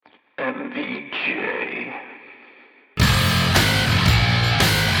MVJ.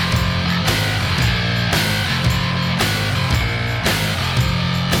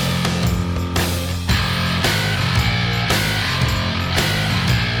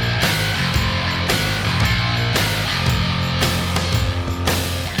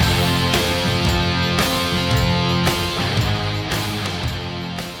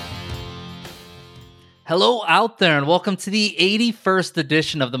 Hello out there, and welcome to the 81st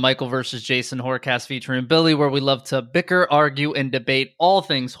edition of the Michael vs. Jason Horrorcast featuring Billy, where we love to bicker, argue, and debate all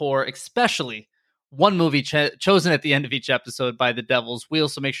things horror, especially one movie chosen at the end of each episode by the Devil's Wheel,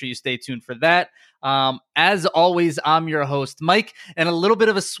 so make sure you stay tuned for that. As always, I'm your host, Mike, and a little bit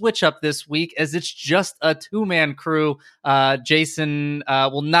of a switch up this week as it's just a two-man crew. Jason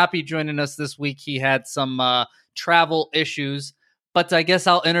will not be joining us this week. He had some travel issues. But I guess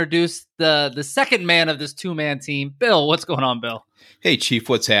I'll introduce the second man of this two-man team. Bill, what's going on, Bill? Hey, Chief,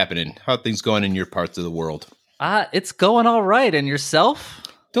 what's happening? How are things going in your parts of the world? It's going all right. And yourself?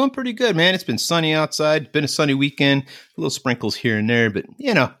 Doing pretty good, man. It's been sunny outside. Been a sunny weekend. A little sprinkles here and there, but,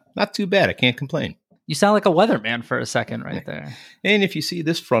 not too bad. I can't complain. You sound like a weatherman for a second right there. And if you see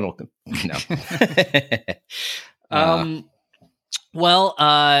this frontal... No. Well,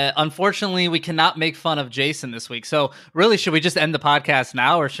 unfortunately, we cannot make fun of Jason this week. So really, should we just end the podcast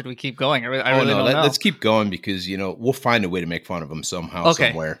now or should we keep going? I really don't know. Let's keep going because, we'll find a way to make fun of him somehow,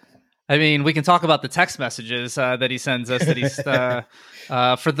 somewhere. I mean, we can talk about the text messages that he sends us. That he's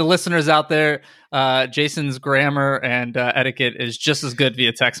for the listeners out there, Jason's grammar and etiquette is just as good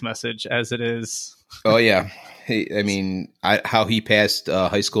via text message as it is. Oh, yeah. Hey, I mean, how he passed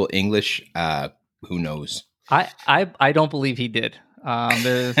high school English, who knows? I don't believe he did.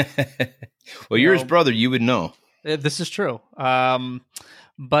 Well, you're his brother. You would know. This is true.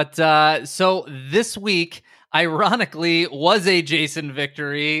 But so this week, ironically, was a Jason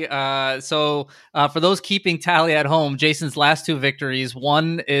victory. So for those keeping tally at home, Jason's last two victories,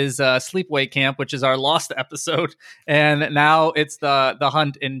 one is Sleepaway Camp, which is our lost episode. And now it's the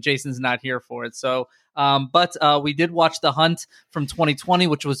Hunt, and Jason's not here for it. So but we did watch The Hunt from 2020,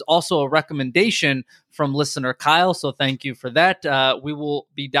 which was also a recommendation from listener Kyle. So thank you for that. We will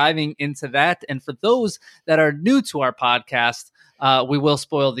be diving into that. And for those that are new to our podcast, we will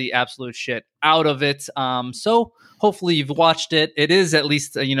spoil the absolute shit out of it. So hopefully you've watched it. It is at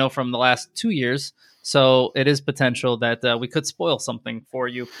least, from the last 2 years. So it is potential that we could spoil something for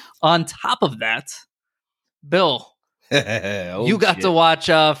you. On top of that, Bill, you got to watch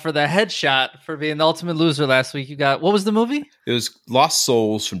for the headshot for being the ultimate loser last week. You got, what was the movie? It was Lost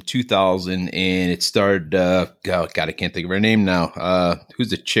Souls from 2000, and it starred, I can't think of her name now. Who's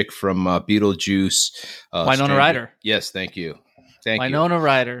the chick from Beetlejuice? Winona Ryder. Yes, thank you. Winona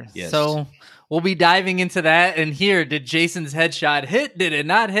Ryder. Yes. So we'll be diving into that. And here, did Jason's headshot hit? Did it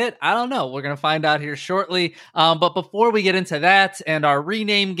not hit? I don't know. We're going to find out here shortly. But before we get into that and our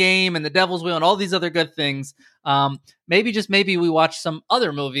rename game and the Devil's Wheel and all these other good things, maybe we watch some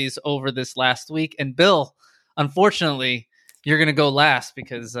other movies over this last week. And Bill, unfortunately, you're going to go last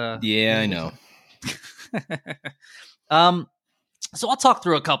because... yeah, I know. So I'll talk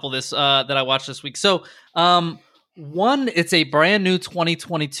through a couple of this that I watched this week. So one, it's a brand new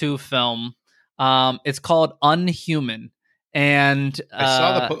 2022 film. It's called Unhuman. And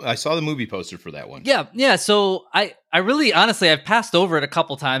I saw the movie poster for that one. Yeah. So I really, honestly, I've passed over it a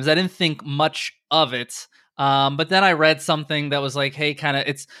couple times. I didn't think much of it. But then I read something that was like, hey,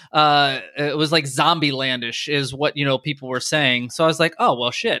 it was like Zombielandish is what, people were saying. So I was like, oh,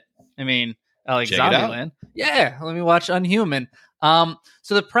 well, shit. I mean, I like Zombieland. Yeah. Let me watch Unhuman.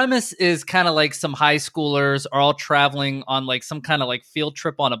 So the premise is kind of like some high schoolers are all traveling on like some kind of like field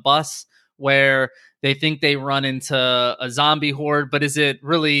trip on a bus where they think they run into a zombie horde, but is it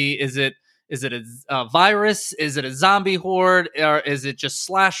a virus? Is it a zombie horde? Or is it just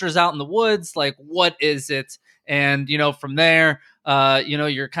slashers out in the woods? Like, what is it? And, from there,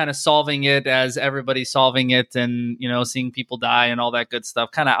 you're kind of solving it as everybody's solving it and, seeing people die and all that good stuff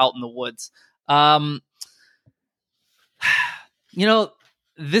kind of out in the woods.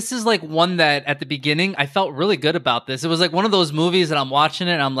 This is like one that at the beginning, I felt really good about this. It was like one of those movies that I'm watching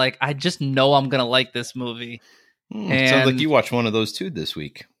it and I'm like, I just know I'm going to like this movie. Sounds like you watched one of those too this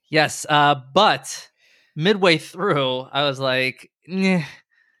week. Yes. But midway through, I was like,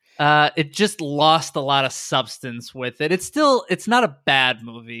 it just lost a lot of substance with it. It's not a bad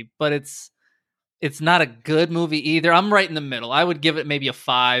movie, but it's not a good movie either. I'm right in the middle. I would give it maybe a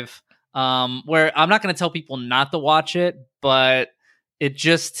 5. Where I'm not going to tell people not to watch it, but it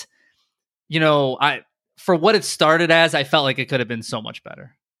just, for what it started as, I felt like it could have been so much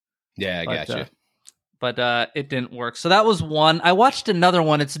better. Yeah, I gotcha. but it didn't work. So that was one. I watched another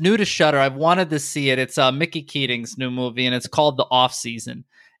one. It's new to Shudder. I've wanted to see it. It's Mickey Keating's new movie, and it's called The Off Season.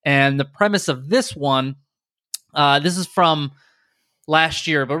 And the premise of this one, this is from last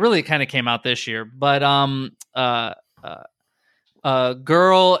year, but really it kind of came out this year. But a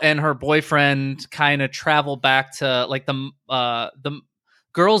girl and her boyfriend kind of travel back to like the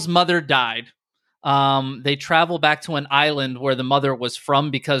girl's mother died. They travel back to an island where the mother was from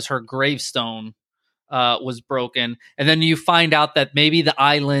because her gravestone was broken, and then you find out that maybe the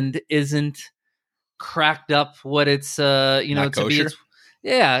island isn't cracked up what it's Not to be. kosher?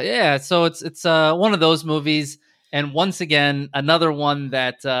 Yeah. So it's one of those movies. And once again, another one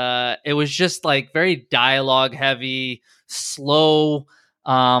that it was just like very dialogue heavy, slow.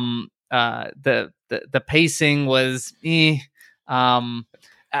 The pacing was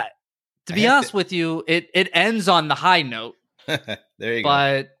to be honest with you, it ends on the high note. There you go.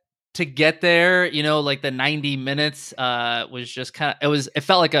 But to get there, like the 90 minutes was just kind of it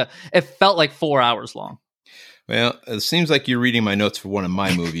felt like 4 hours long. Well, it seems like you're reading my notes for one of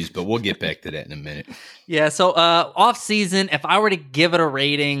my movies, but we'll get back to that in a minute. Yeah, so Off Season, if I were to give it a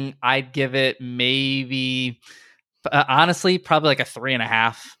rating, I'd give it maybe, honestly, probably like a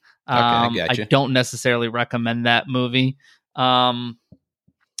 3.5. I gotcha. I don't necessarily recommend that movie. And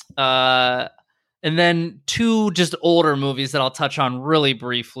then two just older movies that I'll touch on really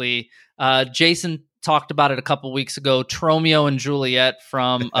briefly. Jason talked about it a couple weeks ago, Tromeo and Juliet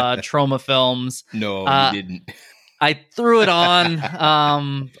from Troma Films. No, you didn't. I threw it on,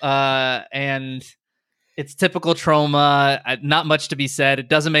 and it's typical Troma. Not much to be said. It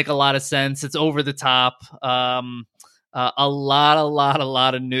doesn't make a lot of sense. It's over the top. A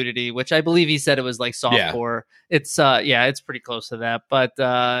lot of nudity, which I believe he said it was like softcore. Yeah. It's pretty close to that, but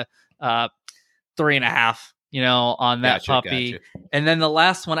 3.5. On that puppy. Gotcha. And then the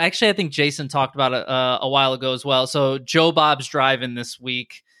last one, actually, I think Jason talked about it a while ago as well. So Joe Bob's Drive-In this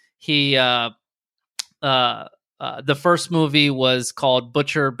week. He, the first movie was called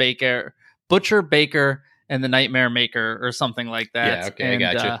Butcher, Baker, and the Nightmare Maker, or something like that. Yeah, okay, I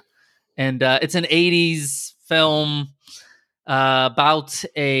gotcha. And it's an 80s film about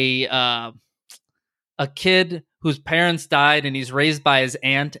a kid whose parents died, and he's raised by his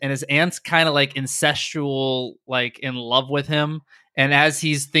aunt, and his aunt's kind of like incestual, like in love with him. And as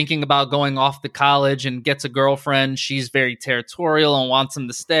he's thinking about going off to college and gets a girlfriend, she's very territorial and wants him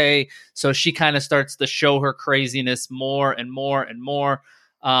to stay. So she kind of starts to show her craziness more and more and more.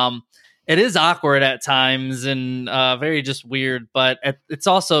 It is awkward at times and very just weird, but it's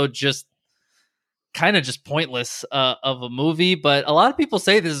also just kind of just pointless of a movie. But a lot of people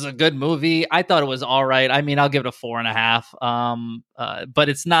say this is a good movie. I thought it was all right. I mean, I'll give it a 4.5. But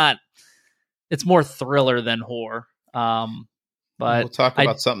it's more thriller than horror. But we'll talk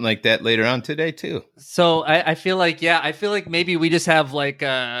about something like that later on today too. So I feel like maybe we just have like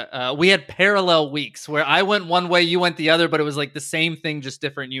we had parallel weeks where I went one way, you went the other, but it was like the same thing, just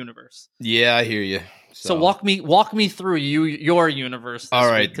different universe. Yeah, I hear you. So walk me through your universe. All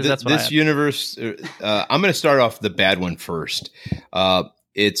right, because that's what this universe. I'm going to start off the bad one first.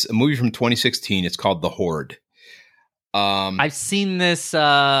 It's a movie from 2016. It's called The Horde. I've seen this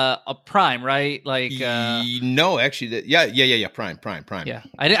Prime, right? Like no, actually, yeah, Prime. Yeah,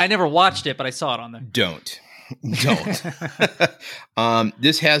 I never watched it, but I saw it on there. Don't.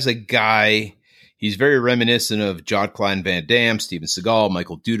 This has a guy. He's very reminiscent of Jean-Claude Van Damme, Steven Seagal,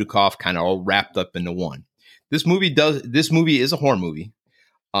 Michael Dudikoff, kind of all wrapped up into one. This movie is a horror movie.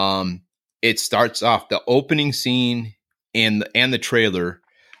 It starts off, the opening scene and the trailer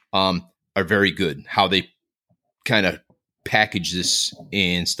are very good. How they kind of package this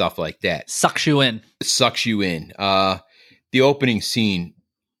and stuff like that. Sucks you in. The opening scene,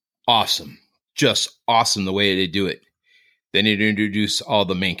 awesome. Just awesome the way they do it. Then they introduce all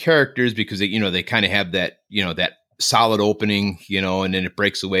the main characters because they kind of have that, that solid opening, and then it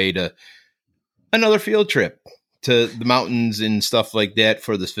breaks away to another field trip to the mountains and stuff like that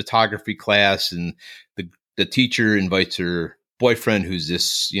for this photography class. And the teacher invites her boyfriend, who's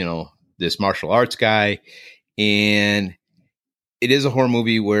this, this martial arts guy. And it is a horror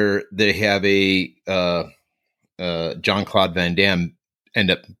movie where they have a Jean-Claude Van Damme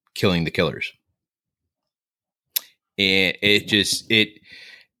end up killing the killers. And it's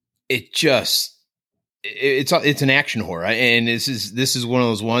an action horror, and this is one of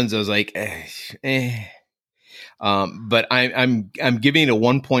those ones I was like, but I'm giving it a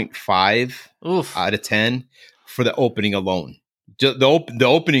 1.5 out of 10 for the opening alone. The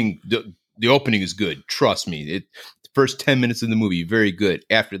opening, the opening is good. Trust me. The first 10 minutes of the movie, very good.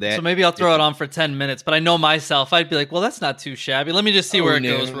 After that, so maybe I'll throw it on for 10 minutes. But I know myself, I'd be like, well, that's not too shabby. Let me just see where it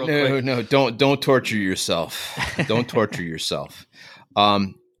goes real quick. No, don't torture yourself. Don't torture yourself.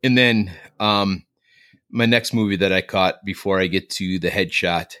 And then my next movie that I caught before I get to The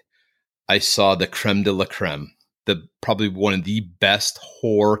Headshot, I saw The Creme de la Creme, probably one of the best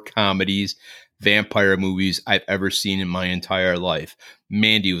horror comedies, vampire movies I've ever seen in my entire life.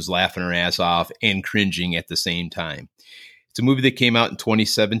 Mandy was laughing her ass off and cringing at the same time. It's a movie that came out in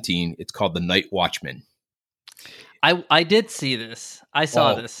 2017. It's called The Night Watchman. I did see this. I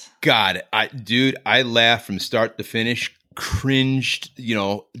saw this. God, I laughed from start to finish, cringed.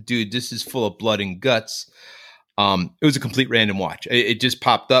 Dude, this is full of blood and guts. It was a complete random watch. It just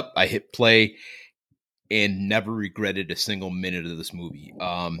popped up. I hit play and never regretted a single minute of this movie.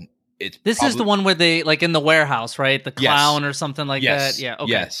 This is the one where they like in the warehouse, right? The clown or something like that. Yeah.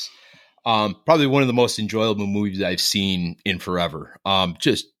 Okay. Yes. Probably one of the most enjoyable movies I've seen in forever.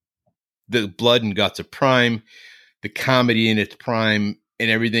 Just the blood and guts of prime, the comedy in its prime,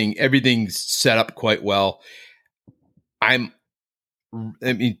 and everything's set up quite well.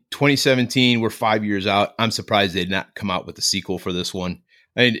 2017, we're 5 years out. I'm surprised they did not come out with a sequel for this one.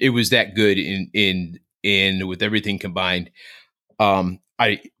 And it was that good in with everything combined.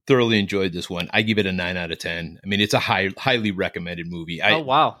 I thoroughly enjoyed this one. I give it a 9 out of 10. I mean, it's a highly recommended movie. Oh,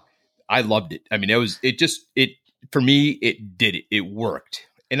 wow. I loved it. I mean, for me, it did it. It worked.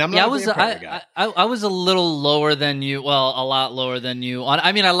 And I'm not a vampire guy. I was a little lower than you. Well, a lot lower than you.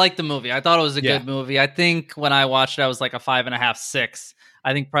 I liked the movie. I thought it was a good movie. I think when I watched it, I was like a 5.5, 6.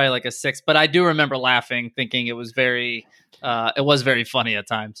 I think probably like a 6. But I do remember laughing, thinking it was very funny at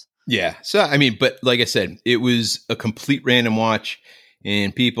times. Yeah. So, I mean, but like I said, it was a complete random watch.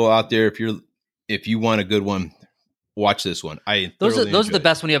 And people out there, if you want a good one, watch this one. Those are the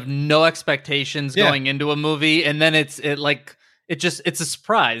best when you have no expectations going into a movie, and then it's a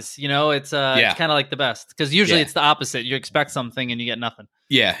surprise. It's kind of like the best, because usually it's the opposite. You expect something and you get nothing.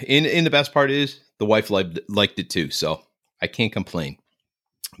 Yeah, and the best part is the wife liked it too, so I can't complain.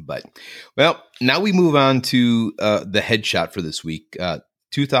 But well, now we move on to the Headshot for this week.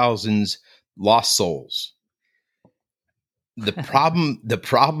 2000's Lost Souls. The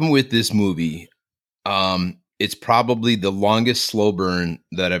problem with this movie, it's probably the longest slow burn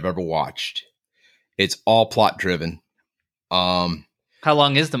that I've ever watched. It's all plot driven. How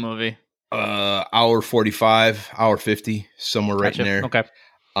long is the movie? Hour 45, hour 50, somewhere right in there. Okay.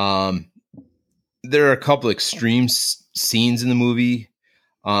 There are a couple extreme scenes in the movie,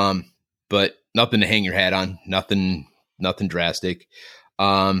 but nothing to hang your hat on. Nothing drastic.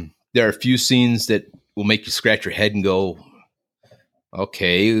 There are a few scenes that will make you scratch your head and go,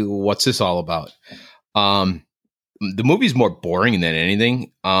 okay, what's this all about? The movie's more boring than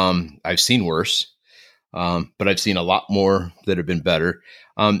anything. I've seen worse, but I've seen a lot more that have been better.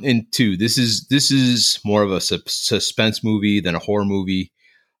 And two, this is more of a suspense movie than a horror movie.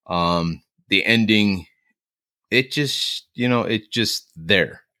 The ending, it's just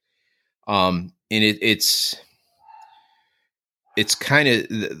there. And it's kind of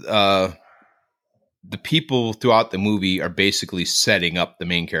the people throughout the movie are basically setting up the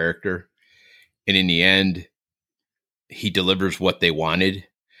main character. And in the end, he delivers what they wanted.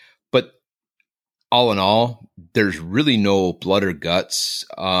 But all in all, there's really no blood or guts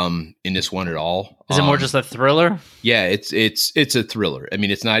in this one at all. Is it more just a thriller? Yeah, it's a thriller. I mean,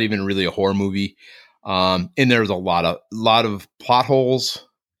 it's not even really a horror movie. And there's a lot of plot holes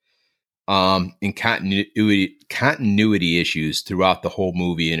and continuity issues throughout the whole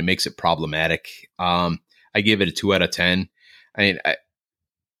movie, and it makes it problematic. I give it a 2 out of 10. I mean,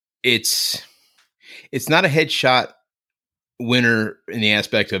 it's not a Headshot winner in the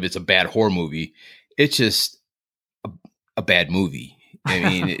aspect of it's a bad horror movie. It's just a bad movie.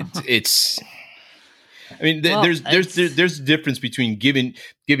 I mean, there's a difference between giving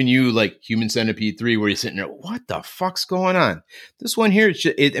you like Human Centipede 3, where you're sitting there, what the fuck's going on? This one here,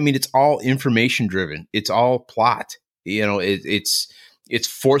 it's all information driven. It's all plot. It's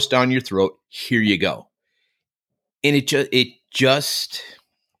forced down your throat. Here you go. And it's yes,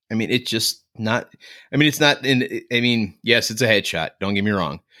 it's a Headshot. Don't get me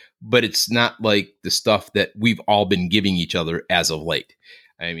wrong, but it's not like the stuff that we've all been giving each other as of late.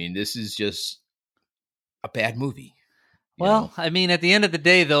 I mean, this is just a bad movie. Well, I mean, at the end of the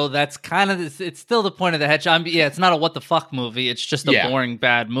day, though, that's kind of it's still the point of the Headshot. It's not a what the fuck movie. It's just a boring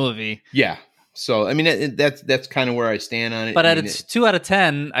bad movie. Yeah. So I mean, that's kind of where I stand on it. But it's 2 out of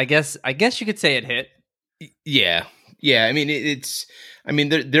 10. I guess you could say it hit. Yeah. I mean,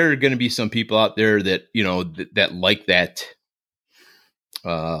 there are going to be some people out there that that like that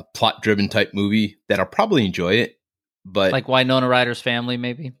plot driven type movie that I'll probably enjoy it. But like Winona Ryder's Family,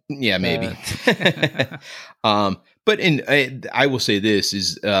 maybe. Yeah, maybe. But I will say this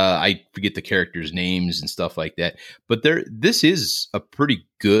is I forget the characters' names and stuff like that. But this is a pretty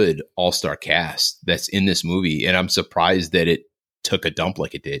good all-star cast that's in this movie, and I'm surprised that it took a dump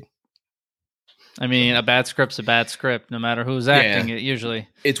like it did. I mean, a bad script's a bad script, no matter who's acting it. Usually,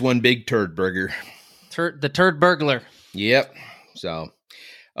 it's one big turd burger. The turd burglar. Yep. So,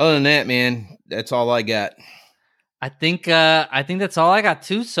 other than that, man, that's all I got. I think that's all I got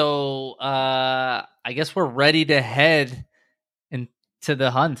too. So I guess we're ready to head into the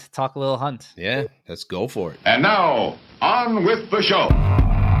hunt. Talk a little hunt. Yeah, let's go for it. And now, on with the show.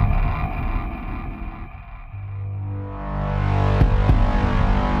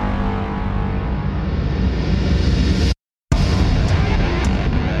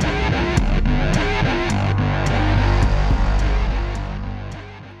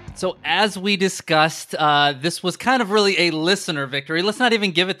 So as we discussed, this was kind of really a listener victory. Let's not even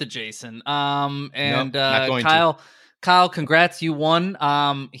give it to Jason. Nope, not going to. Kyle, congrats, you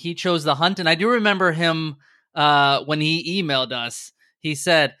won. He chose the hunt, and I do remember him when he emailed us. He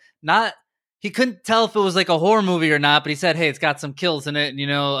said he couldn't tell if it was like a horror movie or not, but he said, "Hey, it's got some kills in it,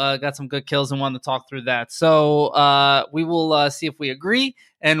 and got some good kills, and wanted to talk through that." So we will see if we agree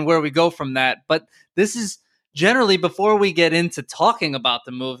and where we go from that. But this is. Generally, before we get into talking about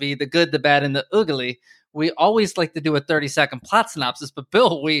the movie, the good, the bad, and the ugly, we always like to do a 30-second plot synopsis. But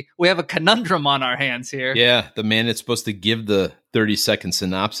Bill, we have a conundrum on our hands here. Yeah, the man that's supposed to give the 30-second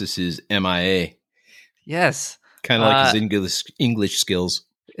synopsis is MIA. Yes. Kind of like his English skills.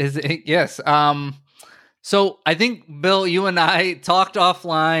 Yes. So I think, Bill, you and I talked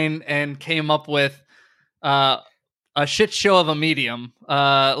offline and came up with a shit show of a medium,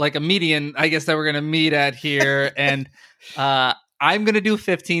 like a median, I guess, that we're going to meet at here. And I'm going to do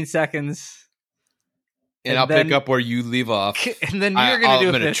 15 seconds. And I'll pick up where you leave off. And then you're going to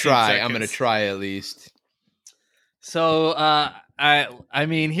do 15 seconds. I'm going to try at least. So, I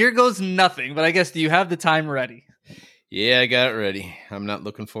mean, here goes nothing, but I guess, do you have the time ready? Yeah, I got it ready. I'm not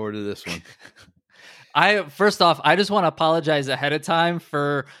looking forward to this one. First off, I just want to apologize ahead of time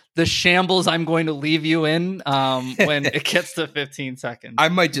for the shambles I'm going to leave you in when it gets to 15 seconds. I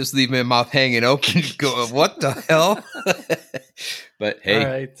might just leave my mouth hanging open going, what the hell? But hey,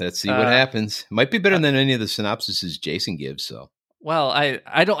 right. Let's see what happens. Might be better than any of the synopsises Jason gives. So, well,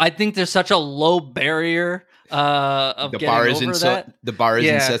 I think there's such a low barrier of getting over that. The bar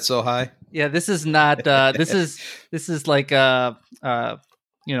isn't set so high. Yeah, this is not. This is like the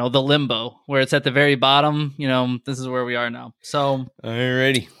limbo where it's at the very bottom. This is where we are now. So,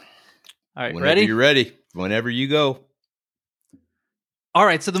 alrighty. All right, Whenever ready? You're ready. Whenever you go. All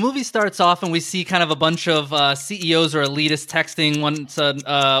right, so the movie starts off and we see kind of a bunch of CEOs or elitists texting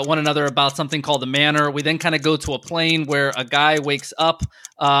one another about something called the Manor. We then kind of go to a plane where a guy wakes up,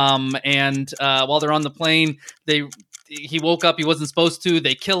 and while they're on the plane, he woke up, he wasn't supposed to,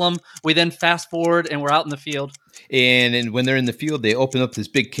 they kill him. We then fast forward and we're out in the field. And when they're in the field, they open up this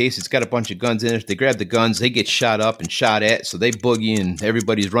big case. It's got a bunch of guns in it. They grab the guns. They get shot up and shot at. So they boogie and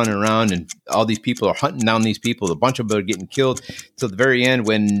everybody's running around and all these people are hunting down these people. A bunch of them are getting killed till the very end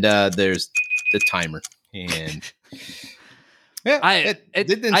when there's the timer. And yeah, it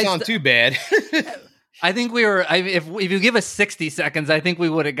didn't sound too bad. I think we were. If you give us 60 seconds, I think we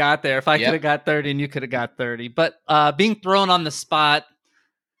would have got there. If I could have got 30 and you could have got 30. But being thrown on the spot,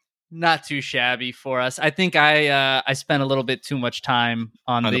 not too shabby for us. I think I spent a little bit too much time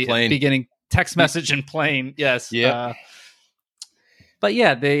on the beginning text message and plane. Yes. Yeah. But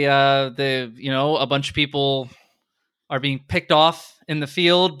yeah, they a bunch of people are being picked off in the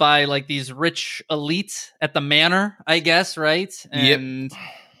field by like these rich elites at the Manor, I guess, right? And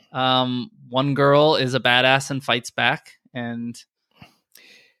one girl is a badass and fights back, and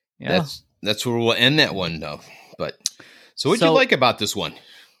that's where we'll end that one though. But so what'd you like about this one?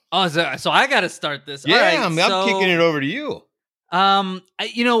 Oh, so I got to start this. Yeah, right, I'm kicking it over to you.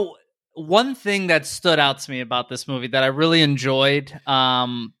 One thing that stood out to me about this movie that I really enjoyed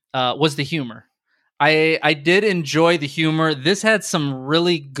was the humor. I did enjoy the humor. This had some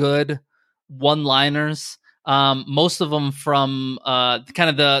really good one-liners. Most of them from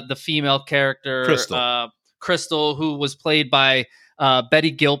kind of the female character, Crystal, who was played by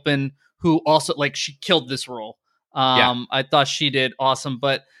Betty Gilpin, who also she killed this role. I thought she did awesome,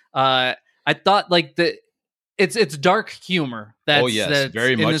 but I thought it's dark humor that's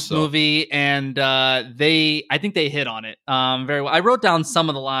very in much this so. movie, and I think they hit on it very well. I wrote down some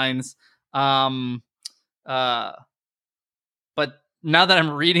of the lines, but now that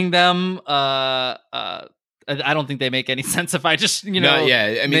I'm reading them, I don't think they make any sense if I just, you No, know,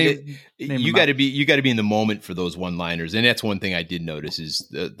 yeah. I mean, name you them got out. to be in the moment for those one-liners, and that's one thing I did notice is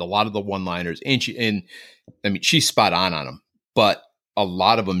the lot of the one-liners, and I mean she's spot on them, but a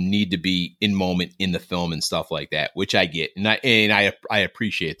lot of them need to be in moment in the film and stuff like that, which I get, and I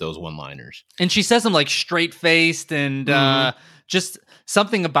appreciate those one-liners. And she says them like straight faced and just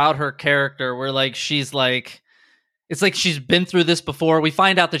something about her character where like she's like, it's like she's been through this before. We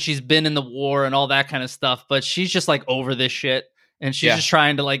find out that she's been in the war and all that kind of stuff, but she's just like over this shit. And she's just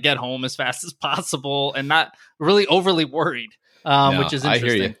trying to like get home as fast as possible and not really overly worried, which is interesting. I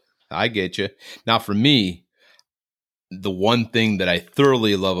hear you. I get you. Now, for me, the one thing that I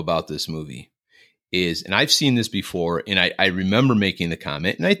thoroughly love about this movie is, and I've seen this before, and I remember making the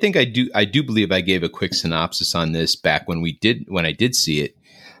comment, and I think I do believe I gave a quick synopsis on this back when I did see it.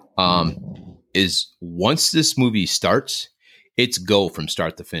 Is once this movie starts, it's go from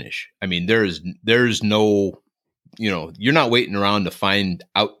start to finish. I mean, there's no, you know, you're not waiting around to find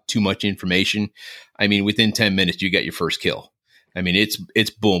out too much information. I mean, within 10 minutes, you get your first kill. I mean, it's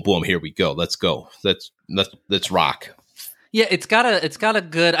boom, boom. Here we go. Let's go. Let's rock. Yeah, it's got a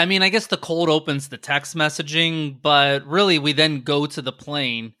good. I mean, I guess the cold opens the text messaging, but really we then go to the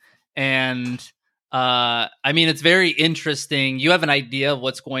plane, and I mean, it's very interesting. You have an idea of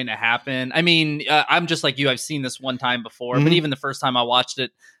what's going to happen. I mean, I'm just like you. I've seen this one time before, but even the first time I watched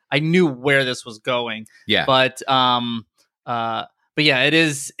it, I knew where this was going. Yeah, but yeah,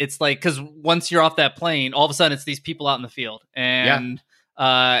 it's like because once you're off that plane, all of a sudden it's these people out in the field, and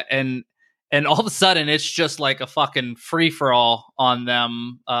and all of a sudden it's just like a fucking free for all on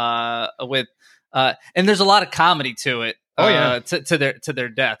them. And there's a lot of comedy to it. To their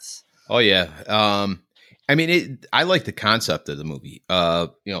deaths. Oh yeah. I mean, I like the concept of the movie.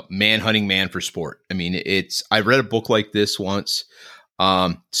 You know, man hunting man for sport. I mean, I read a book like this once,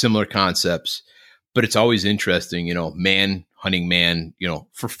 similar concepts, but it's always interesting, you know, man hunting man, you know,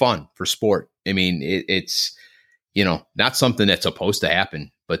 for fun, for sport. I mean, it's, you know, not something that's supposed to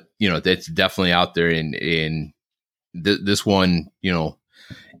happen, but you know, that's definitely out there in this one, you know,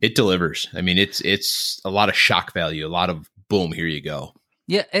 it delivers. I mean, it's a lot of shock value, a lot of boom, here you go.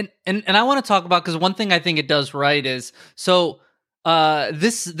 Yeah, and I want to talk about, because one thing I think it does right is, so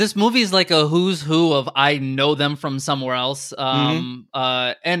this movie is like a who's who of I know them from somewhere else.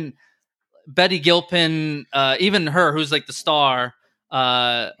 And Betty Gilpin, even her, who's like the star,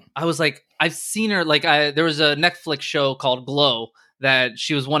 I was like, I've seen her, like there was a Netflix show called Glow that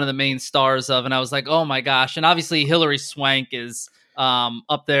she was one of the main stars of, and I was like, oh my gosh. And obviously Hilary Swank is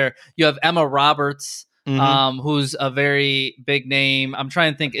up there. You have Emma Roberts, who's a very big name. I'm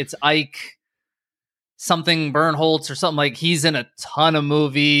trying to think. It's Ike something Bernholtz or something, like he's in a ton of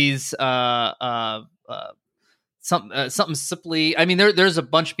movies. Something Sipley. I mean, there's a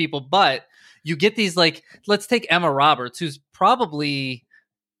bunch of people, but you get these, like, let's take Emma Roberts, who's probably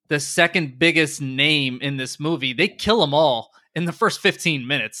the second biggest name in this movie. They kill them all in the first 15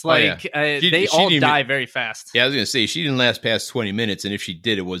 minutes. Like, they all die very fast. Yeah, I was going to say, she didn't last past 20 minutes, and if she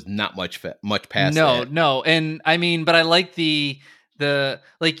did, it was not much past that. No. And I mean, but I like the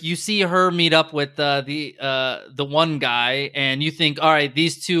like, you see her meet up with the one guy, and you think, all right,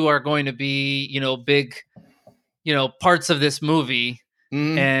 these two are going to be, you know, big, you know, parts of this movie.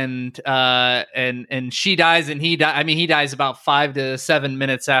 And she dies, and he dies about 5 to 7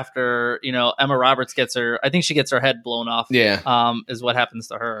 minutes after, you know, Emma Roberts gets I think she gets her head blown off. Yeah. Is what happens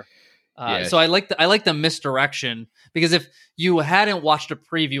to her. So I like the misdirection, because if you hadn't watched a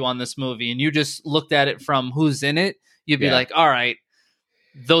preview on this movie and you just looked at it from who's in it, you'd be like, all right,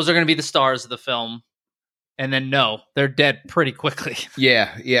 those are going to be the stars of the film. And then no, they're dead pretty quickly.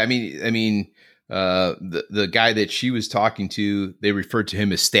 Yeah. I mean, the guy that she was talking to, they referred to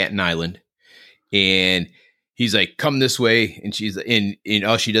him as Staten Island, and he's like, come this way. And she's in,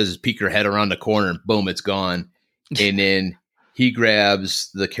 all she does is peek her head around the corner, and boom, it's gone. And then he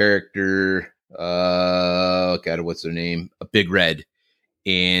grabs the character, God, what's her name? A Big Red.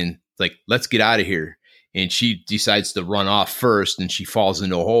 And like, let's get out of here. And she decides to run off first, and she falls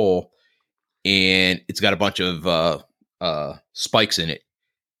into a hole, and it's got a bunch of spikes in it.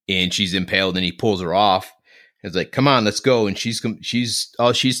 And she's impaled, and he pulls her off. It's like, come on, let's go. And she's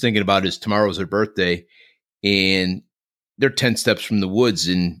all she's thinking about is tomorrow's her birthday. And they're 10 steps from the woods,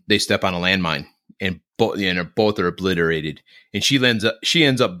 and they step on a landmine, and both are obliterated. And she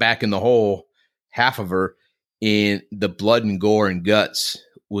ends up back in the hole, half of her, and the blood and gore and guts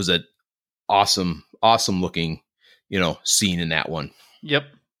was an awesome looking, you know, scene in that one. Yep.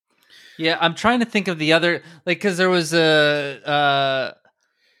 Yeah. I'm trying to think of the other, like, cause there was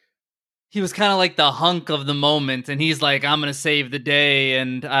he was kind of like the hunk of the moment, and he's like, I'm gonna save the day.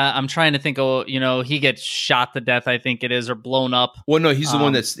 And I'm trying to think of, he gets shot to death, I think it is, or blown up. Well, no, he's the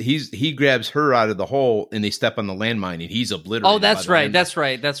one he grabs her out of the hole, and they step on the landmine, and he's obliterated. Oh, that's right. That's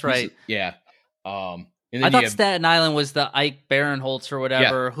right. Yeah. I thought Staten Island was the Ike Barinholtz or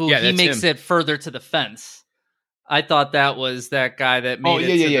whatever, who he makes it further to the fence. I thought that was that guy that made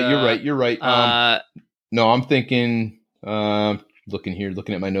it. You're right. No, I'm thinking,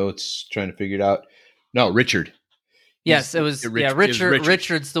 looking at my notes, trying to figure it out. No, Richard. Yes, it was. Richard.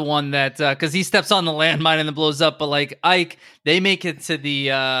 Richard's the one that, because he steps on the landmine and then blows up. But like Ike, they make it to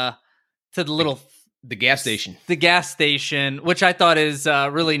the little. The gas station. The gas station, which I thought is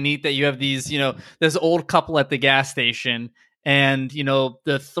really neat that you have these, this old couple at the gas station, and,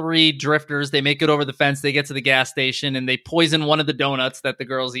 the three drifters, they make it over the fence, they get to the gas station, and they poison one of the donuts that the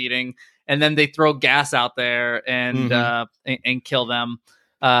girl's eating, and then they throw gas out there and kill them.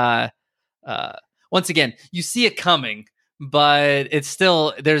 Once again, you see it coming, but it's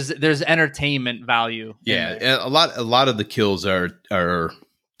still, there's entertainment value. Yeah, a lot of the kills are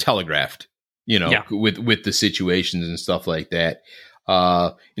telegraphed. With the situations and stuff like that.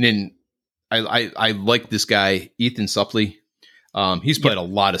 And then I like this guy, Ethan Suplee. He's played a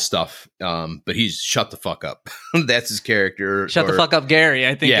lot of stuff, but he's Shut the Fuck Up. That's his character. Shut the Fuck Up Gary,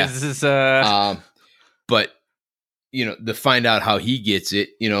 I think is his... But, to find out how he gets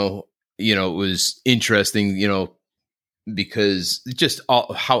it, it was interesting, because just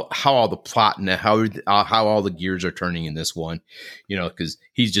how all the plot and how all the gears are turning in this one, because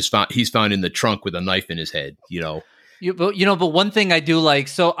he's found in the trunk with a knife in his head, But one thing I do like,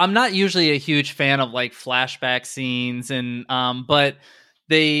 so I'm not usually a huge fan of like flashback scenes, and but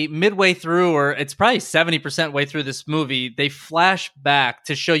they midway through, or it's probably 70% way through this movie, they flash back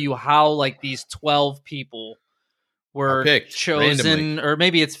to show you how like these 12 people were chosen randomly. Or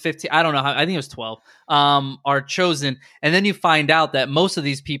maybe it's 15. I don't know. I think it was 12 are chosen. And then you find out that most of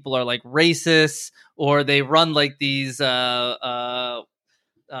these people are like racists, or they run like these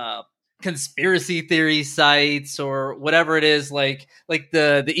conspiracy theory sites or whatever it is. Like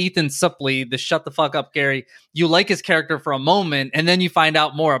the Ethan Suplee, the Shut the Fuck Up Gary, you like his character for a moment, and then you find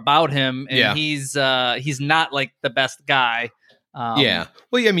out more about him, and he's not like the best guy. Well,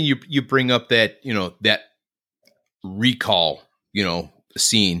 I mean, you bring up that, that recall,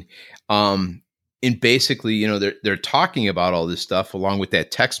 scene. And basically, they're talking about all this stuff along with that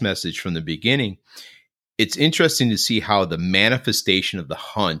text message from the beginning. It's interesting to see how the manifestation of the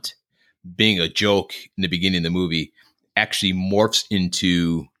hunt being a joke in the beginning of the movie actually morphs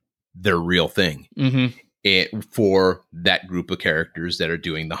into their real thing for that group of characters that are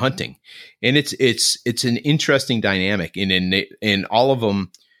doing the hunting. And it's an interesting dynamic. And all of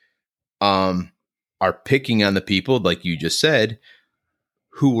them, are picking on the people, like you just said,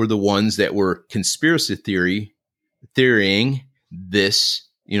 who were the ones that were conspiracy theorying this,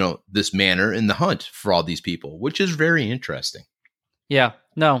 this manner in the hunt for all these people, which is very interesting. Yeah,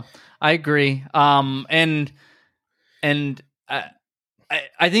 no, I agree. And I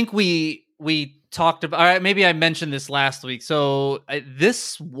think we talked about, maybe I mentioned this last week. So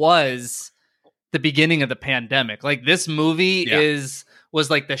this was the beginning of the pandemic. Like this movie was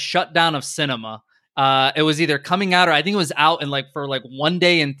like the shutdown of cinema. It was either coming out, or I think it was out for 1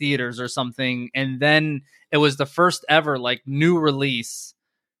 day in theaters or something. And then it was the first ever like new release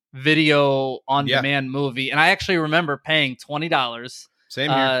video on demand movie. And I actually remember paying $20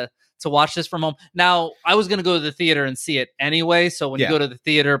 to watch this from home. Now, I was going to go to the theater and see it anyway. So when you go to the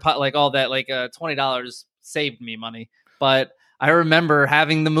theater, like all that, like $20 saved me money. But I remember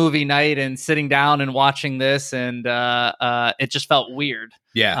having the movie night and sitting down and watching this, and it just felt weird.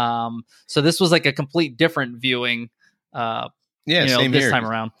 Yeah. So this was like a complete different viewing. Same this here. Time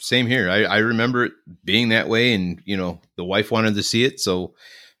around. Same here. I remember it being that way, and the wife wanted to see it, so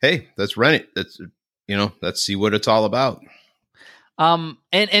hey, let's rent it. Let's see what it's all about. And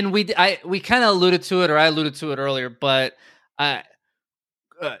we kind of alluded to it, or I alluded to it earlier, but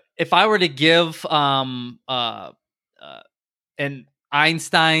if I were to give an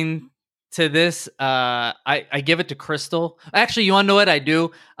Einstein to this, I give it to Crystal. Actually, you want to know what I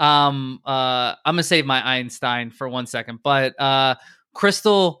do? I'm gonna save my Einstein for 1 second, but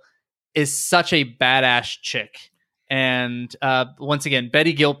Crystal is such a badass chick, and once again,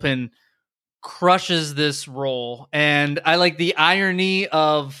 Betty Gilpin crushes this role. And I like the irony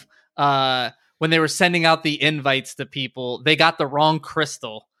of when they were sending out the invites to people, they got the wrong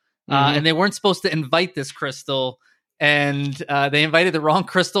Crystal, and they weren't supposed to invite this Crystal. And they invited the wrong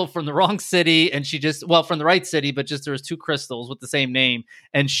Crystal from the wrong city, and from the right city, but just there was two Crystals with the same name,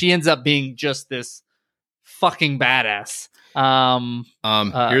 and she ends up being just this fucking badass.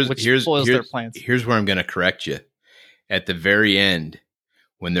 Which spoils their plans. Here's where I'm going to correct you. At the very end,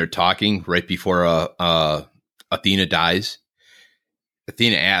 when they're talking right before Athena dies,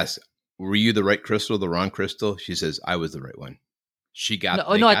 Athena asks, "Were you the right crystal, the wrong crystal?" She says, "I was the right one." She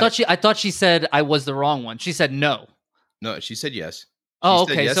got. No, I thought she said I was the wrong one. She said no. No, she said yes.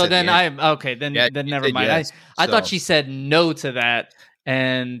 Okay. So then then never mind. Yes. I thought she said no to that,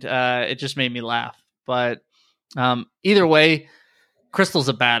 and it just made me laugh. But either way, Crystal's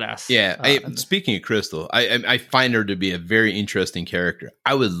a badass. Yeah. Speaking of Crystal, I find her to be a very interesting character.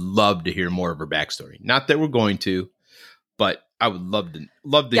 I would love to hear more of her backstory. Not that we're going to, but I would love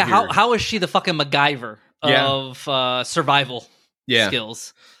to hear. How is she the fucking MacGyver of survival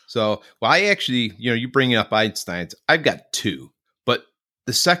skills? So, well, I actually, you bring up Einstein's. I've got two, but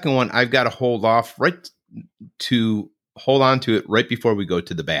the second one I've got to hold on to it right before we go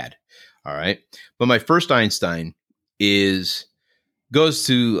to the bad. All right. But my first Einstein goes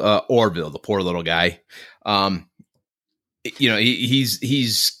to Orville, the poor little guy. He's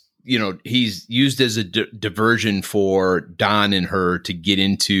used as a diversion for Don and her to get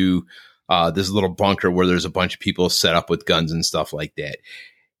into this little bunker where there's a bunch of people set up with guns and stuff like that.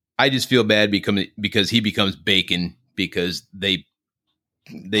 I just feel bad because he becomes bacon because they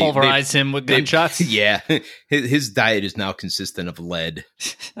pulverize him with gunshots. Yeah. His diet is now consistent of lead.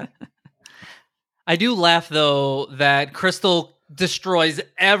 I do laugh, though, that Crystal destroys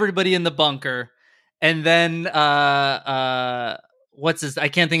everybody in the bunker. And then, what's his? I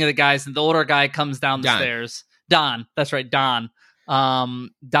can't think of the guys. The older guy comes down the stairs. Don. That's right, Don.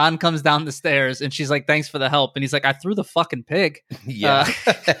 Don comes down the stairs, and she's like, "Thanks for the help." And he's like, "I threw the fucking pig." Yeah.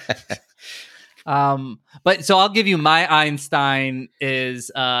 But so I'll give you my Einstein is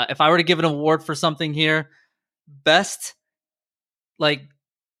if I were to give an award for something here, best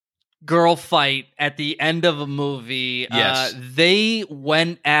girl fight at the end of a movie. Yes. They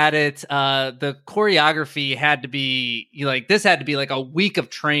went at it. The choreography had to be this had to be like a week of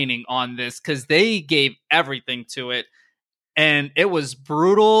training on this because they gave everything to it. And it was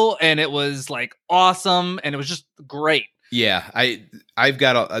brutal and it was awesome and it was just great. Yeah. I've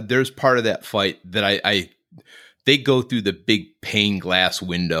got there's part of that fight that they go through the big pane glass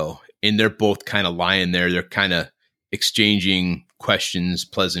window and they're both kind of lying there. They're kind of exchanging questions,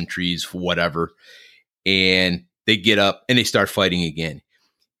 pleasantries, whatever. And they get up and they start fighting again.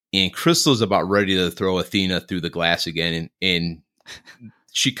 And Crystal's about ready to throw Athena through the glass again. And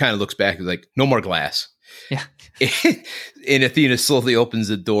she kind of looks back and is like, "No more glass." Yeah. And Athena slowly opens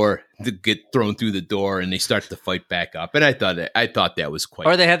the door to get thrown through the door and they start to fight back up. And I thought that was quite.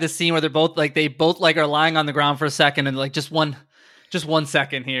 Or they have this scene where they're both are lying on the ground for a second and just 1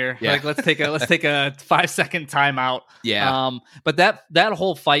 second here. Yeah. Let's take a 5-second timeout. Yeah. But that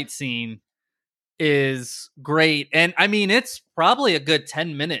whole fight scene is great. And I mean, it's probably a good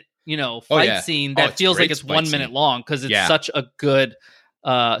 10-minute, fight scene that feels like it's 1 minute long because it's such a good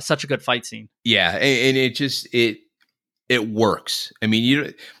fight scene. Yeah. And it just, it works. I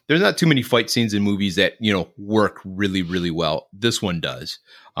mean, there's not too many fight scenes in movies that, work really, really well. This one does.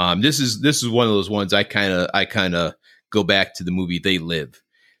 This is one of those ones I kind of go back to the movie They Live.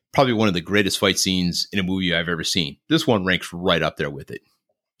 Probably one of the greatest fight scenes in a movie I've ever seen. This one ranks right up there with it.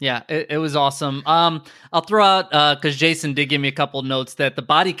 Yeah, it was awesome. I'll throw out, because Jason did give me a couple notes, that the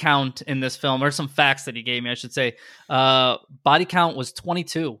body count in this film, or some facts that he gave me, I should say, body count was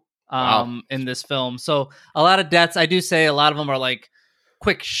 22 in this film. So a lot of deaths. I do say a lot of them are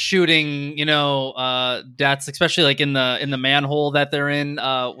quick shooting, deaths, especially in the manhole that they're in.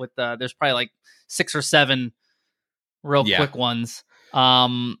 There's probably 6 or 7 real quick ones.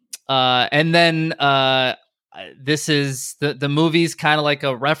 And then this is the movie's kind of like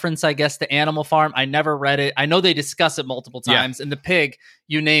a reference, I guess, to Animal Farm. I never read it. I know they discuss it multiple times. And the pig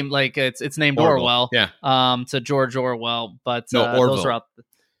you named it's named Orwell. Yeah. To George Orwell, but Orville. Those are out.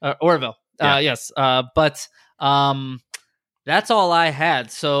 Orville. Yes. But that's all I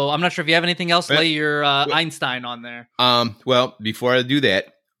had. So I'm not sure if you have anything else. Lay your Einstein on there. Well, before I do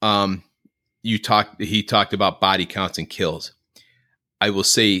that, he talked about body counts and kills. I will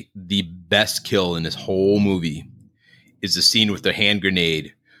say the best kill in this whole movie is the scene with the hand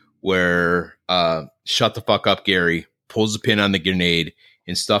grenade where Shut the Fuck Up Gary pulls the pin on the grenade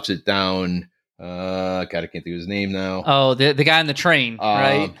and stuffs it down. God, I can't think of his name now. Oh, the guy on the train,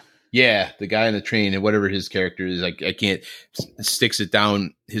 right? Yeah, the guy on the train and whatever his character is, I can't, sticks it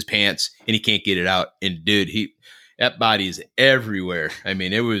down his pants and he can't get it out. And dude, that body is everywhere. I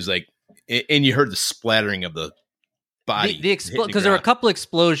mean, it was and you heard the splattering of the body because there were a couple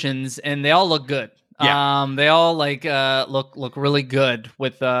explosions and they all look good. Yeah. They all look really good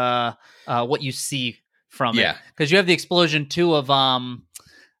with what you see from it. Yeah. Because you have the explosion too of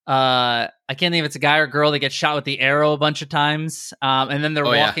I can't think if it's a guy or girl that gets shot with the arrow a bunch of times. And then they're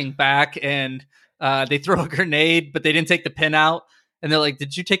walking back and they throw a grenade, but they didn't take the pin out. And they're like,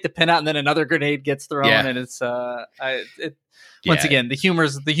 "Did you take the pin out?" And then another grenade gets thrown, and it's once again, the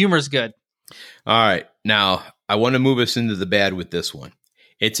humor's good. All right, now I want to move us into the bad with this one.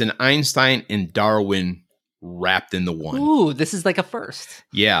 It's an Einstein and Darwin wrapped into one. Ooh, this is like a first.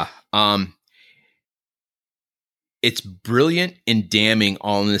 Yeah, it's brilliant and damning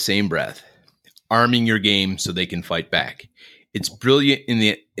all in the same breath. Arming your game so they can fight back. It's brilliant in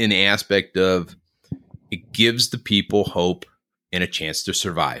the aspect of it gives the people hope and a chance to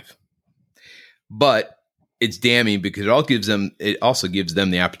survive. But it's damning because it also gives them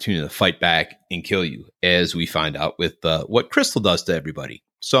the opportunity to fight back and kill you, as we find out with what Crystal does to everybody.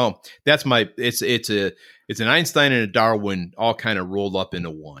 So that's it's an Einstein and a Darwin all kind of rolled up into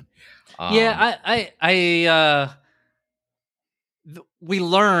one. We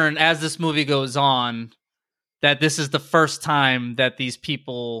learn as this movie goes on that this is the first time that these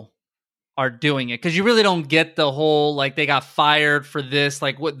people are doing it, because you really don't get the whole like they got fired for this,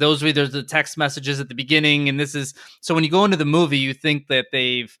 like what those were the text messages at the beginning, and this is so when you go into the movie you think that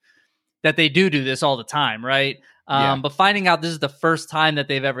they do this all the time, right? But finding out this is the first time that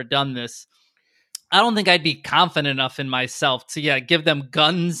they've ever done this, I don't think I'd be confident enough in myself to give them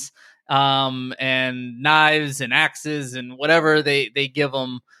guns and knives and axes and whatever they give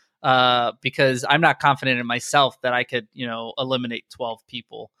them, because I'm not confident in myself that I could, eliminate 12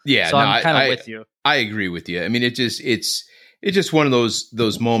 people. Yeah, so I'm kind of with you. I agree with you. I mean, it's just one of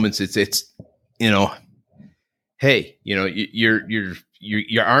those moments. It's hey,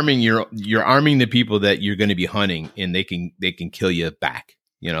 you're arming the people that you're going to be hunting, and they can kill you back.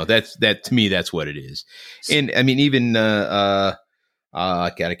 That to me, that's what it is. And I mean, even God, I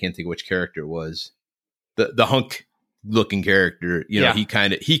can't think of which character it was. The hunk looking character, he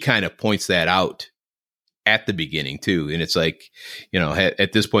kind of points that out at the beginning too. And it's like,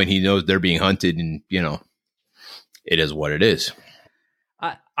 at this point he knows they're being hunted, and it is what it is.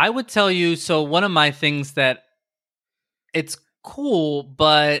 I would tell you, so one of my things that it's cool,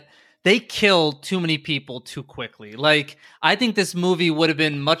 but they killed too many people too quickly. Like, I think this movie would have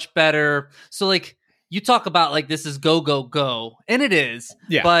been much better. So like, you talk about like, this is go, go, go. And it is,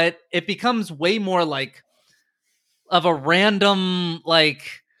 but it becomes way more like of a random, like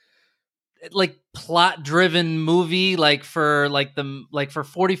plot driven movie, for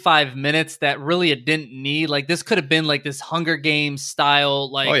 45 minutes that really it didn't need. Like, this could have been like this Hunger Games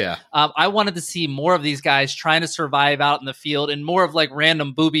style. I wanted to see more of these guys trying to survive out in the field, and more of like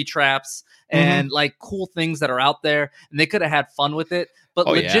random booby traps and like cool things that are out there. And they could have had fun with it. But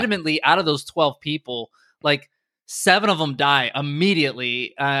legitimately, out of those 12 people, like 7 of them die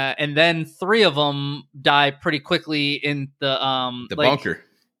immediately, and then 3 of them die pretty quickly in the bunker.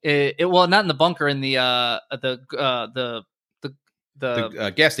 Well, not in the bunker, in the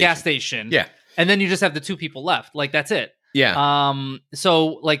gas station. Yeah, and then you just have the 2 people left. Like, that's it. Yeah. So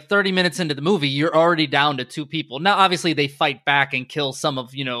like 30 minutes into the movie, you're already down to 2 people. Now, obviously, they fight back and kill some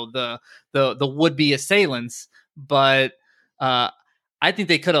of the would-be assailants, but I think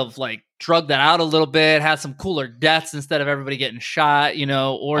they could have like drug that out a little bit, had some cooler deaths instead of everybody getting shot,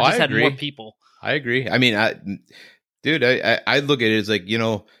 or just had more people. I agree. I mean, I look at it as like,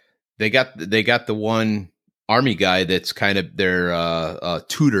 they got the one army guy that's kind of their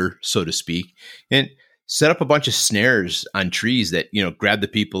tutor, so to speak, and set up a bunch of snares on trees that, grab the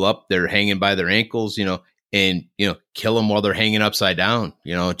people up, they're hanging by their ankles, and, kill them while they're hanging upside down,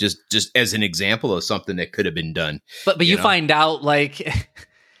 just as an example of something that could have been done. But you find out like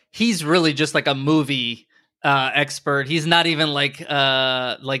he's really just like a movie expert. He's not even like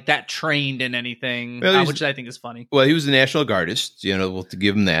that trained in anything, which I think is funny. Well, he was a National Guardist, we'll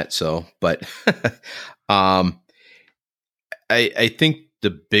give him that. So, but I think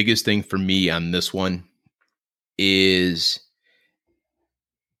the biggest thing for me on this one is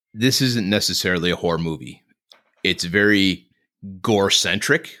this isn't necessarily a horror movie. It's very gore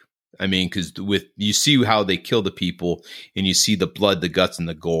centric. I mean, because you see how they kill the people, and you see the blood, the guts, and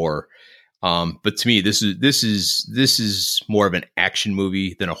the gore. But to me, this is more of an action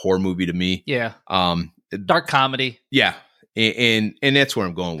movie than a horror movie to me. Yeah. Dark comedy. Yeah, and that's where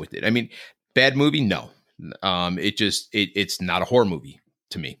I'm going with it. I mean, bad movie? No. It's not a horror movie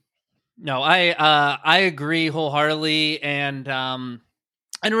to me. No, I agree wholeheartedly, and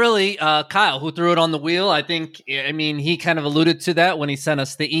really, Kyle, who threw it on the wheel, I mean, he kind of alluded to that when he sent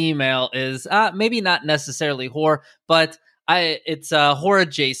us the email, is maybe not necessarily horror, but it's horror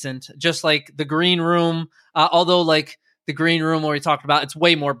adjacent, just like The Green Room. Although, like, The the Green Room, where we talked about, it's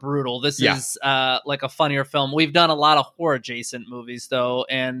way more brutal. This is like a funnier film. We've done a lot of horror adjacent movies though,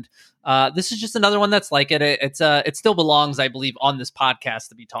 and this is just another one that's like it. It still belongs, I believe, on this podcast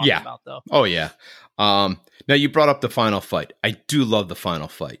to be talking about though. Oh yeah. Now you brought up the final fight. I do love the final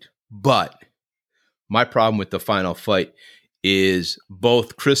fight, but my problem with the final fight is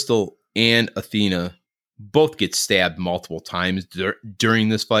both Crystal and Athena both get stabbed multiple times during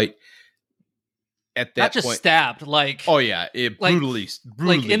this fight. At that not just point, stabbed, like it brutally,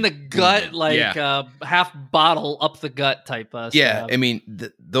 like in the gut, like half bottle up the gut type. Yeah, I mean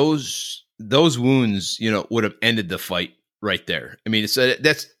those wounds, would have ended the fight right there. I mean,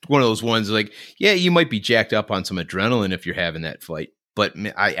 that's one of those ones like, you might be jacked up on some adrenaline if you're having that fight, but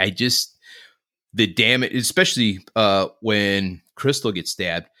I just the damage, especially when Crystal gets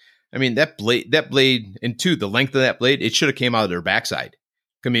stabbed. I mean, that blade, and two, the length of that blade, it should have came out of their backside.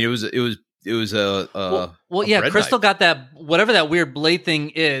 I mean, it was Crystal got that, whatever that weird blade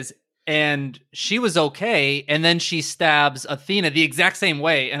thing is, and she was okay, and then she stabs Athena the exact same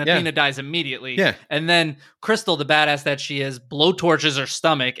way, and Athena dies immediately. Yeah. And then Crystal, the badass that she is, blowtorches her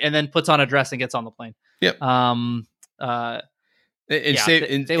stomach and then puts on a dress and gets on the plane. Yep.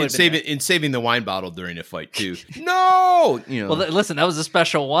 Saving the wine bottle during the fight too. No, Well, listen, that was a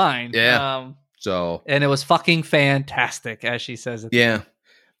special wine. Yeah. And it was fucking fantastic, as she says.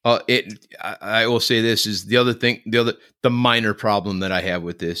 I will say this is the other thing, the minor problem that I have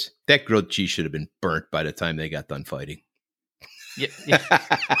with this. That grilled cheese should have been burnt by the time they got done fighting. Yeah.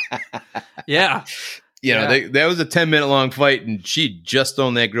 That was a 10-minute long fight, and she just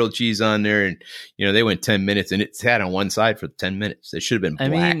thrown that grilled cheese on there, and they went 10 minutes, and it sat on one side for 10 minutes. It should have been black.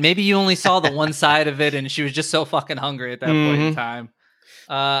 I mean, maybe you only saw the one side of it, and she was just so fucking hungry at that point in time.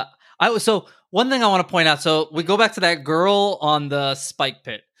 So one thing I want to point out. So we go back to that girl on the spike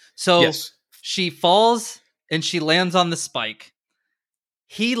pit. So she falls and she lands on the spike.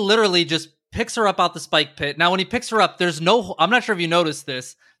 He literally just picks her up out the spike pit. Now, when he picks her up, I'm not sure if you noticed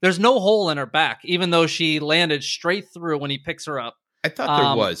this. There's no hole in her back, even though she landed straight through when he picks her up. I thought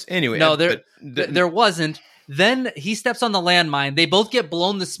there was. Anyway. No, there wasn't. Then he steps on the landmine. They both get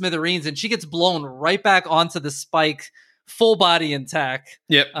blown to smithereens, and she gets blown right back onto the spike, full body intact.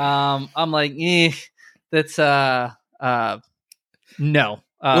 Yep. I'm like, that's no.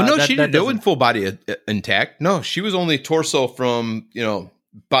 No, she didn't go in full body intact. No, she was only torso from,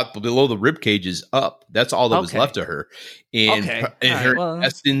 about below the rib cages up. That's all that was left of her. And her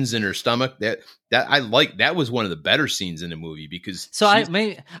intestines and her stomach, that I like. That was one of the better scenes in the movie because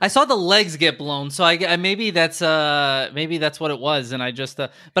I saw the legs get blown. So I maybe that's what it was. And I just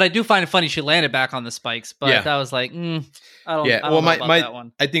but I do find it funny she landed back on the spikes. But I was like, I don't know about that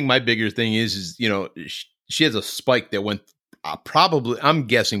one. I think my bigger thing is she has a spike that went I'm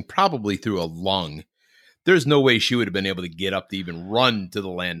guessing probably through a lung. There's no way she would have been able to get up to even run to the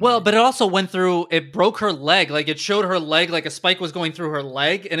land. Well, but it also it broke her leg. Like it showed her leg, like a spike was going through her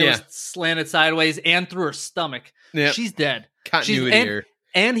leg, and it was slanted sideways and through her stomach. Yep. She's dead. Continuity here.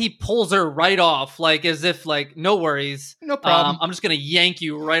 And he pulls her right off, like as if, like, no worries. No problem. I'm just going to yank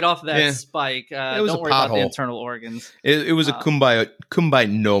you right off that spike. Don't worry about the internal organs. It was a kumbaya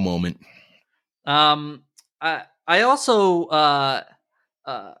no moment. I also...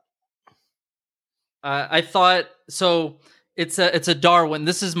 I thought so. It's a Darwin.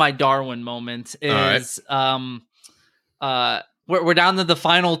 This is my Darwin moment. Is we're down to the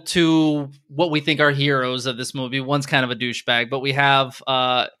final two. What we think are heroes of this movie. One's kind of a douchebag, but we have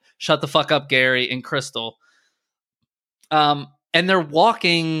Shut the Fuck Up, Gary, and Crystal. And they're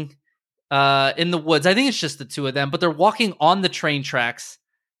walking in the woods. I think it's just the two of them, but they're walking on the train tracks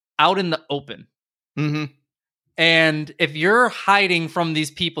out in the open. Mm-hmm. And if you're hiding from these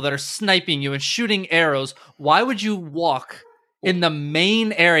people that are sniping you and shooting arrows, why would you walk in the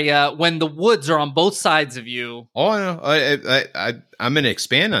main area when the woods are on both sides of you? Oh, no. I'm going to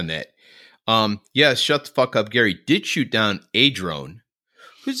expand on that. Shut the Fuck Up, Gary did shoot down a drone.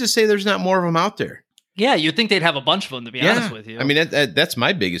 Who's to say there's not more of them out there? Yeah, you'd think they'd have a bunch of them, to be honest with you. I mean, that's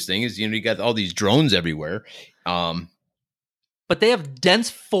my biggest thing is, you got all these drones everywhere. But they have dense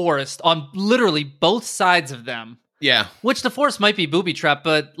forest on literally both sides of them. Yeah. Which the forest might be booby-trapped,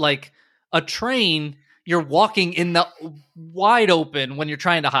 but like a train, you're walking in the wide open when you're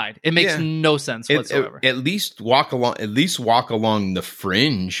trying to hide. It makes no sense whatsoever. At least walk along the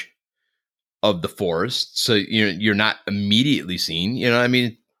fringe of the forest, so you're not immediately seen. I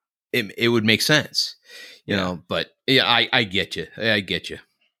mean, it would make sense. But I get you. I get you.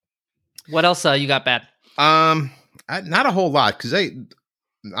 What else you got bad? Not a whole lot, because I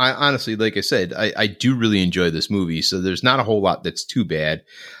honestly, like I said, I do really enjoy this movie, so there's not a whole lot that's too bad.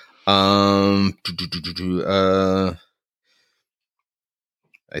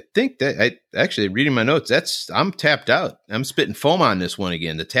 I think that I actually reading my notes. I'm tapped out. I'm spitting foam on this one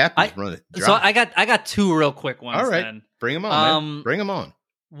again. The tap is running dry. So I got two real quick ones. All right, then. Bring them on. Man. Bring them on.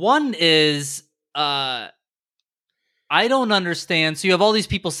 One is I don't understand. So you have all these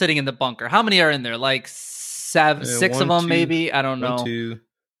people sitting in the bunker. How many are in there? Like six of them, maybe. I don't know. 1, 2,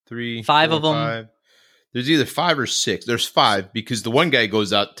 3, 5 4, of them. 5. There's either 5 or 6. There's 5 because the one guy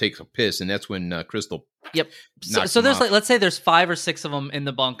goes out, takes a piss, and that's when Crystal. Yep. So there's like, let's say there's 5 or 6 of them in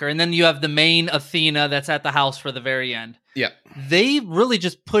the bunker, and then you have the main Athena that's at the house for the very end. Yeah. They really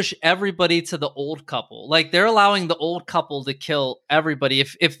just push everybody to the old couple. Like they're allowing the old couple to kill everybody.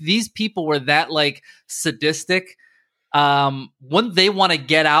 If these people were that like sadistic, wouldn't they want to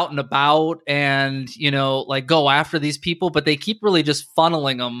get out and about and like go after these people? But they keep really just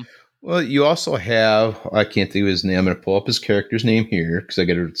funneling them. Well, you also have, I can't think of his name. I'm going to pull up his character's name here because I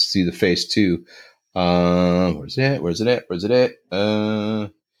got to see the face too. Where's it at?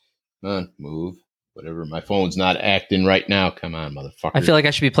 Come on, move. Whatever. My phone's not acting right now. Come on, motherfucker. I feel like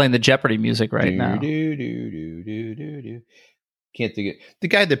I should be playing the Jeopardy music right now. Can't think of the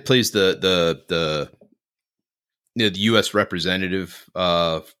guy that plays the U.S. representative,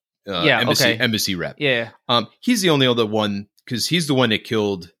 embassy rep. Yeah. He's the only other one because he's the one that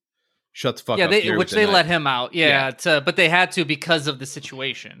killed. Shut the fuck up. Which they let him out. But they had to because of the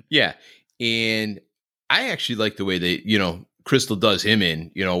situation. Yeah. And I actually like the way they, Crystal does him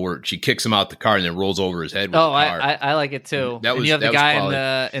in, where she kicks him out the car and then rolls over his head with the car. I like it too. And you have the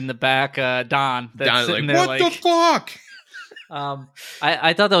guy in the back, Don. That's sitting there what the fuck?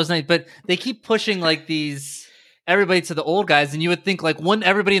 I thought that was nice, but they keep pushing like everybody to the old guys, and you would think like wouldn't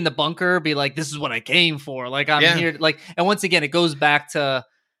everybody in the bunker be like, this is what I came for? Like I'm here. Like, and once again, it goes back to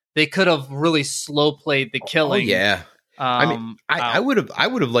they could have really slow played the killing. Oh, yeah. I would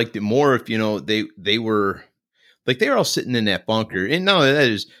have liked it more if they were like they were all sitting in that bunker, and no, that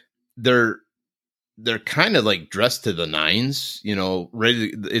is they're kind of like dressed to the nines,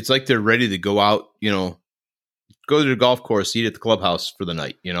 ready. It's like they're ready to go out, go to the golf course, eat at the clubhouse for the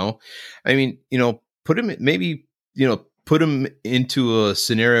night. I mean, put them into a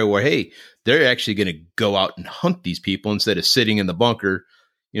scenario where hey, they're actually going to go out and hunt these people instead of sitting in the bunker,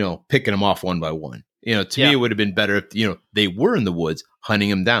 picking them off one by one. To me, it would have been better if, they were in the woods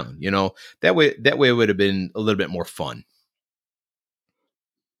hunting them down, that way it would have been a little bit more fun.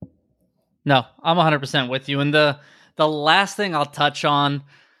 No, I'm 100% with you. And the last thing I'll touch on,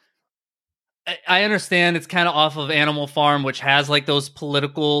 I understand it's kind of off of Animal Farm, which has like those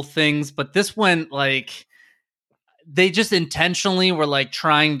political things, but this one, like they just intentionally were like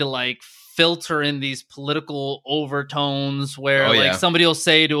trying to like filter in these political overtones where somebody will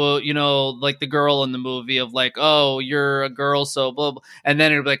say to like the girl in the movie of like, oh, you're a girl, so blah, blah. And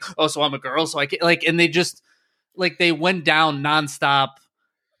then it'll be like, oh, so I'm a girl, so I can't, like, and they just like they went down nonstop,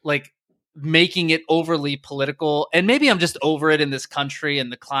 like making it overly political. And maybe I'm just over it in this country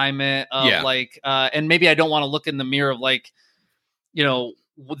and the climate of and maybe I don't want to look in the mirror of like,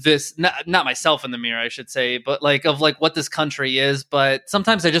 this not myself in the mirror, I should say, but like of like what this country is. But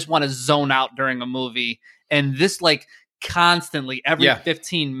sometimes I just want to zone out during a movie, and this like constantly every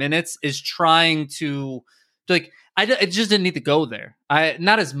 15 minutes is trying to like it just didn't need to go there.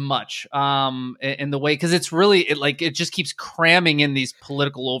 Not as much in the way, because it's really it just keeps cramming in these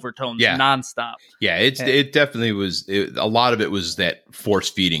political overtones nonstop. Yeah, it definitely was. A lot of it was that force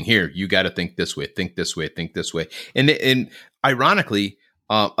feeding. Here, you got to think this way, think this way, think this way, and ironically.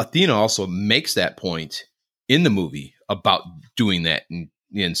 Athena also makes that point in the movie about doing that and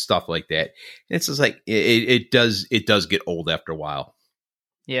stuff like that. And it's just like it does get old after a while.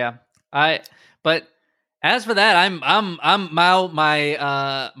 Yeah, but as for that, I'm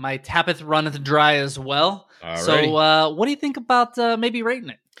my tappeth runneth dry as well. Alrighty. So what do you think about maybe rating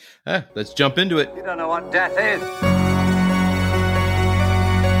it? Let's jump into it. You don't know what death is.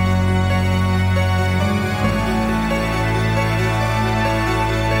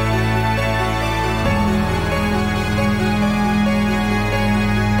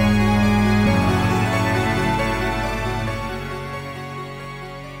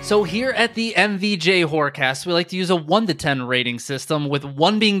 So here at the MVJ Horrorcast, we like to use a 1 to 10 rating system, with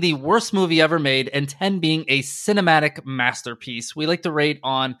 1 being the worst movie ever made and 10 being a cinematic masterpiece. We like to rate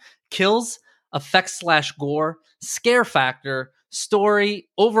on kills, effects/gore, scare factor, story,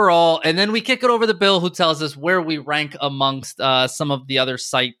 overall, and then we kick it over to Bill, who tells us where we rank amongst some of the other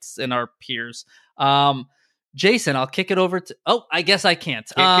sites and our peers. Jason, I'll kick it over to... Oh, I guess I can't.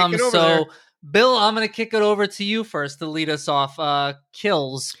 Kick it over there. Bill, I'm going to kick it over to you first to lead us off.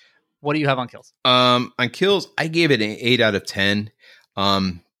 Kills. What do you have on Kills? On Kills, I gave it an 8 out of 10.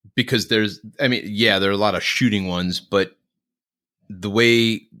 Because there are a lot of shooting ones, but the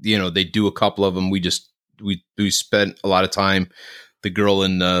way, they do a couple of them, we spent a lot of time, the girl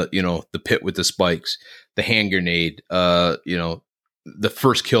in the pit with the spikes, the hand grenade, the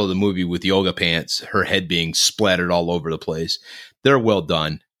first kill of the movie with yoga pants, her head being splattered all over the place. They're well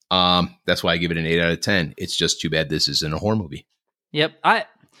done. That's why I give it an 8 out of 10. It's just too bad this isn't a horror movie. Yep.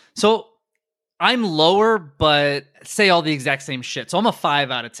 So I'm lower, but say all the exact same shit. So I'm a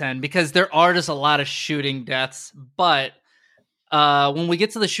 5 out of 10 because there are just a lot of shooting deaths. But when we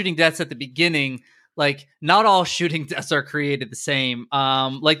get to the shooting deaths at the beginning, like not all shooting deaths are created the same.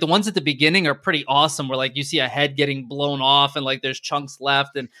 Like the ones at the beginning are pretty awesome where like you see a head getting blown off and like there's chunks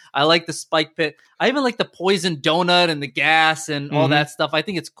left. And I like the spike pit. I even like the poison donut and the gas and all that stuff. I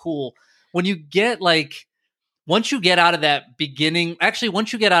think it's cool. When you get once you get out of that beginning, actually,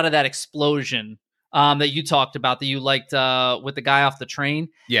 once you get out of that explosion that you talked about, that you liked with the guy off the train.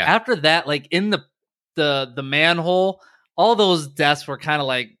 Yeah. After that, like in the manhole, all those deaths were kind of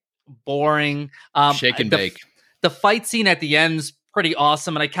like boring. Shake and bake. The fight scene at the end's pretty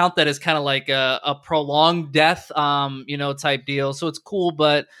awesome, and I count that as kind of like a prolonged death, type deal. So it's cool,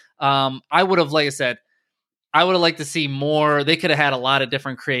 but I would have, like I said, I would have liked to see more. They could have had a lot of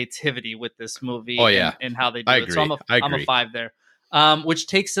different creativity with this movie. Oh, yeah. and how they do I it. agree. So I'm a 5 there. Which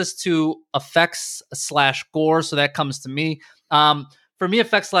takes us to effects/gore. So that comes to me. For me,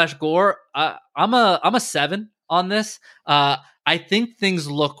 effects/gore, I'm a 7 on this. I think things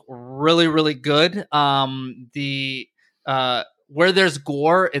look really, really good. Where there's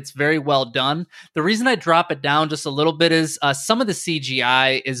gore, it's very well done. The reason I drop it down just a little bit is some of the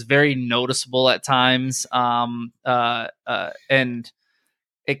CGI is very noticeable at times, and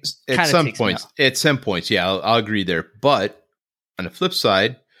it at some points, yeah, I'll agree there. But on the flip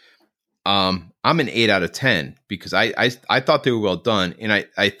side, I'm an 8 out of 10 because I thought they were well done, and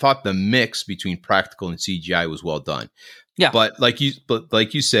I thought the mix between practical and CGI was well done. Yeah, but like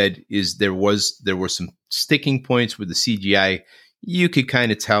you said, there were some sticking points with the CGI. You could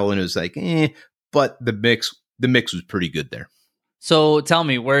kind of tell, and it was like, but the mix was pretty good there. So tell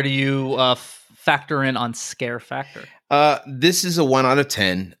me, where do you factor in on scare factor? This is a 1 out of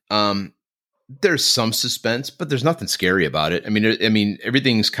 10. There's some suspense, but there's nothing scary about it. I mean,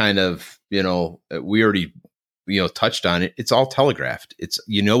 everything's kind of, we already, touched on it. It's all telegraphed. It's,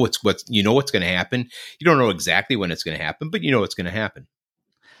 what's going to happen. You don't know exactly when it's going to happen, but you know what's going to happen.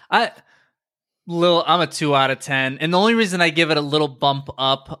 I'm a 2 out of 10. And the only reason I give it a little bump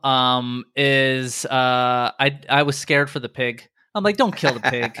up, is, I was scared for the pig. I'm like, don't kill the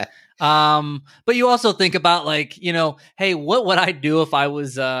pig. But you also think about like, hey, what would I do if I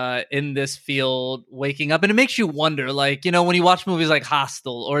was in this field waking up? And it makes you wonder, like, when you watch movies like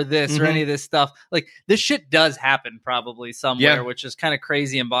Hostel or this or any of this stuff, like this shit does happen probably somewhere, which is kind of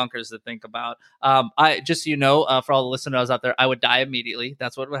crazy and bonkers to think about. I just, for all the listeners out there, I would die immediately.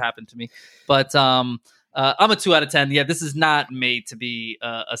 That's what would happen to me. But I'm a 2 out of 10. Yeah, this is not made to be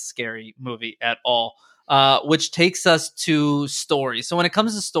a scary movie at all. Which takes us to story. So when it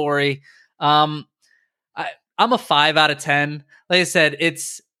comes to story, I'm a 5 out of 10. Like I said,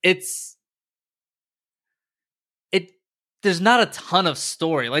 there's not a ton of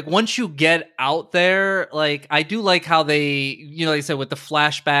story. Like once you get out there, like I do like how they, like I said, with the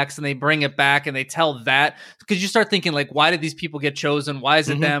flashbacks and they bring it back and they tell that, because you start thinking like, why did these people get chosen? Why is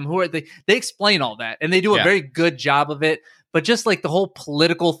it them? Who are they? They explain all that and they do a very good job of it. But just like the whole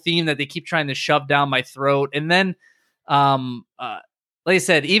political theme that they keep trying to shove down my throat. And then, like I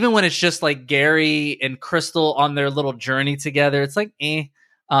said, even when it's just like Gary and Crystal on their little journey together, it's like,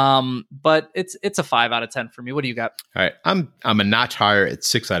 but it's a 5 out of 10 for me. What do you got? All right. I'm a notch higher at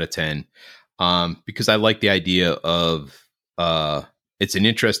 6 out of 10. Because I like the idea of, it's an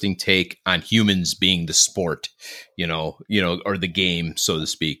interesting take on humans being the sport, or the game, so to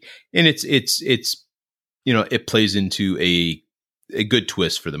speak. And it's, it plays into a good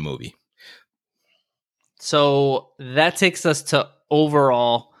twist for the movie. So that takes us to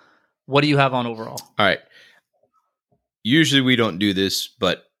overall. What do you have on overall? All right. Usually we don't do this,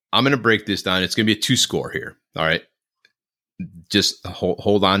 but I'm going to break this down. It's going to be a 2 score here. All right. Just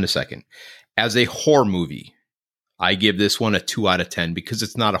hold on a second. As a horror movie, I give this one a 2 out of 10 because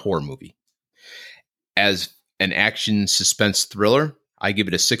it's not a horror movie. As an action suspense thriller, I give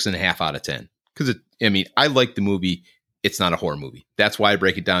it a 6.5 out of 10. Because I like the movie. It's not a horror movie. That's why I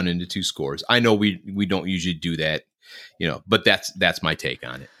break it down into 2 scores. I know we don't usually do that, but that's my take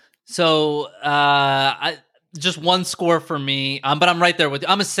on it. So just 1 score for me, but I'm right there with you.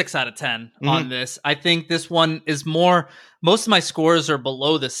 I'm a 6 out of 10 on this. I think this one is more. Most of my scores are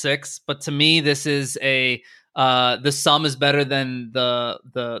below the 6, but to me, this is the sum is better than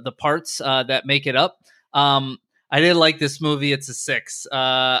the parts that make it up. I did like this movie. It's a 6.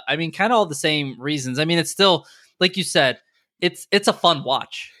 I mean, kind of all the same reasons. I mean, it's still, like you said, it's a fun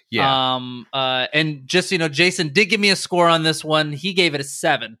watch. Yeah. And just, Jason did give me a score on this one. He gave it a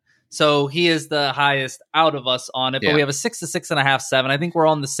 7. So he is the highest out of us on it. But we have a 6 to 6.5, 7. I think we're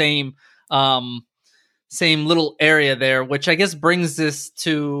on the same little area there, which I guess brings this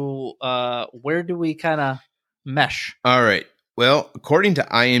to where do we kind of mesh? All right. Well, according to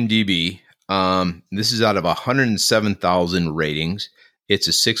IMDb, this is out of 107,000 ratings. It's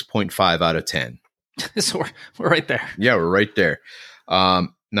a 6.5 out of 10. So we're right there. Yeah, we're right there.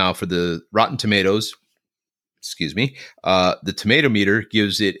 Now for the Rotten Tomatoes, the tomato meter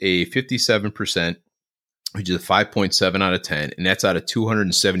gives it a 57%, which is a 5.7 out of 10, and that's out of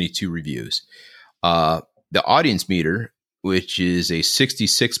 272 reviews. The audience meter, which is a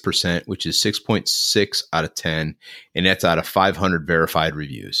 66%, which is 6.6 out of 10, and that's out of 500 verified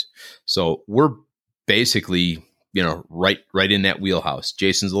reviews. So we're basically, right in that wheelhouse.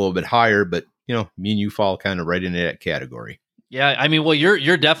 Jason's a little bit higher, but me and you fall kind of right into that category. Yeah, I mean, well,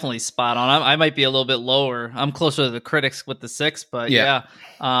 you're definitely spot on. I might be a little bit lower. I'm closer to the critics with the 6, but yeah.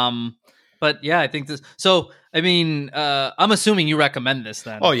 But yeah, I think this. So I mean, I'm assuming you recommend this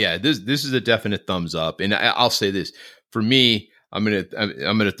then. Oh yeah, this is a definite thumbs up, and I'll say this for me. I'm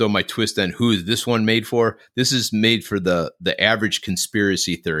gonna throw my twist on who is this one made for. This is made for the average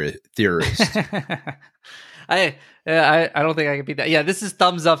conspiracy theorist. I don't think I can beat that. Yeah, this is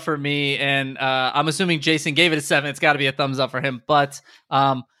thumbs up for me, and I'm assuming Jason gave it a 7. It's got to be a thumbs up for him. But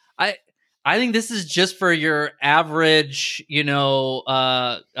I think this is just for your average,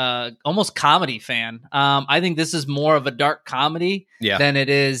 almost comedy fan. I think this is more of a dark comedy than it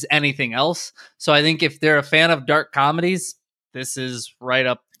is anything else. So I think if they're a fan of dark comedies, this is right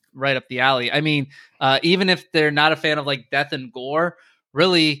up the alley. I mean, even if they're not a fan of like death and gore,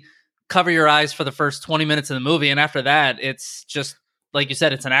 really cover your eyes for the first 20 minutes of the movie, and after that, it's just like you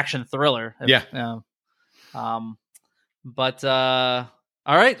said, it's an action thriller. But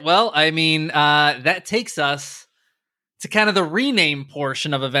all right, well, I mean, that takes us to kind of the rename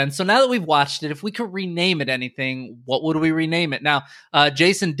portion of events. So now that we've watched it, if we could rename it anything, what would we rename it? Now,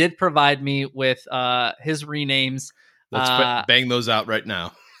 Jason did provide me with his renames. Let's bang those out right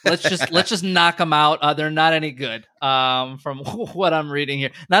now. let's just knock them out. They're not any good from what I'm reading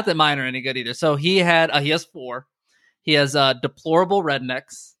here. Not that mine are any good either. So he has 4. He has Deplorable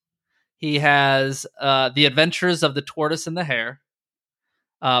Rednecks. He has The Adventures of the Tortoise and the Hare,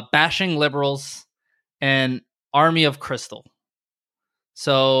 Bashing Liberals, and Army of Crystal.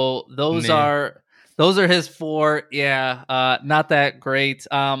 So those are his 4. Yeah, not that great.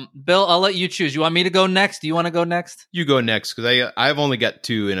 Bill, I'll let you choose. You want me to go next? Do you want to go next? You go next, because I've only got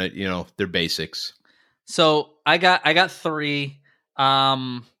 2, and they're basics. So I got 3.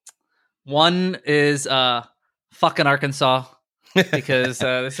 One is fucking Arkansas, because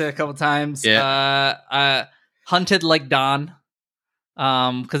they say it a couple times. Yeah. Hunted Like Dawn.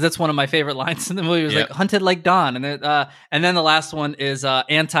 Because that's one of my favorite lines in the movie. It was like hunted like Dawn, and then the last one is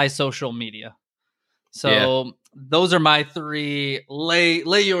anti-social media. So those are my 3.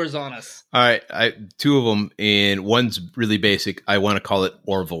 Lay yours on us. All right, 2 of them, and one's really basic. I want to call it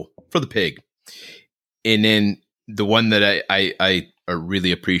Orville for the pig, and then the one that I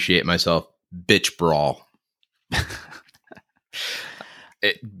really appreciate myself, Bitch Brawl,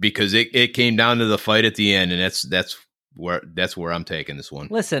 because it came down to the fight at the end, and that's where I'm taking this one.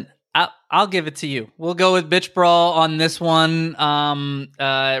 Listen, I'll give it to you. We'll go with Bitch Brawl on this one.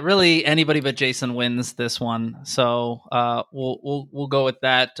 Really, anybody but Jason wins this one, so we'll go with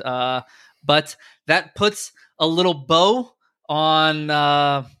that. But that puts a little bow on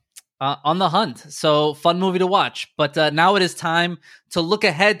the hunt. So fun movie to watch. But now it is time to look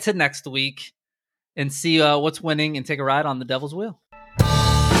ahead to next week and see what's winning and take a ride on the Devil's Wheel.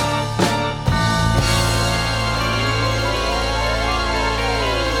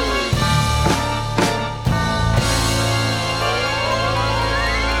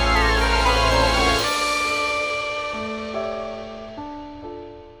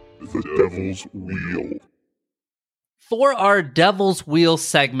 The Devil's Wheel. For our Devil's Wheel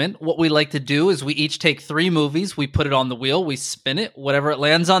segment, what we like to do is we each take 3 movies, we put it on the wheel, we spin it, whatever it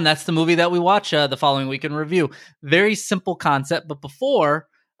lands on, that's the movie that we watch the following week in review. Very simple concept, but before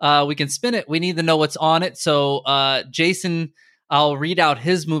we can spin it, we need to know what's on it. So Jason, I'll read out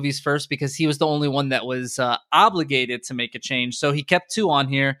his movies first because he was the only one that was obligated to make a change. So he kept 2 on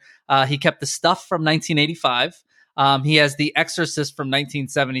here. He kept The Stuff from 1985. He has The Exorcist from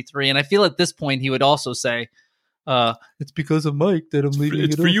 1973. And I feel at this point he would also say, it's because of Mike that I'm leaving it.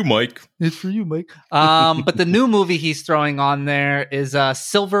 It's for you, Mike. It's for you, Mike. But the new movie he's throwing on there is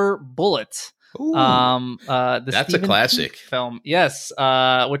Silver Bullet. Ooh, The that's Stephen a classic King film. Yes,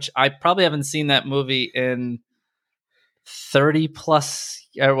 which I probably haven't seen that movie in 30 plus.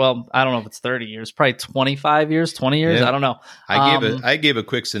 Well, I don't know if it's 30 years, probably 25 years, 20 years. Yeah. I don't know. I gave a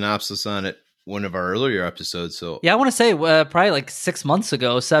quick synopsis on it one of our earlier episodes. So Yeah, I want to say probably like 6 months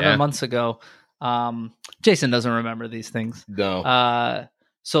ago, 7 Yeah. months ago. Jason doesn't remember these things. no.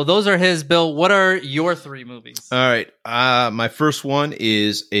 So those are his. Bill, what are your 3 movies? All right. My first one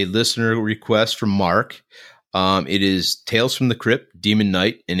is a listener request from Mark. It is Tales from the Crypt, Demon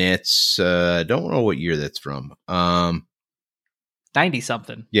Knight, and it's I don't know what year that's from. 90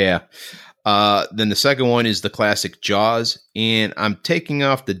 something. Yeah. Then the second one is the classic Jaws, and I'm taking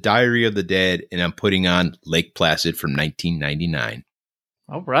off the Diary of the Dead, and I'm putting on Lake Placid from 1999.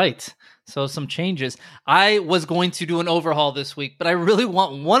 All right. So some changes. I was going to do an overhaul this week, but I really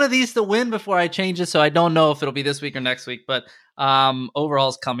want one of these to win before I change it. So I don't know if it'll be this week or next week, but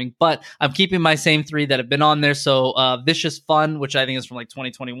overhaul's coming. But I'm keeping my same 3 that have been on there. So Vicious Fun, which I think is from like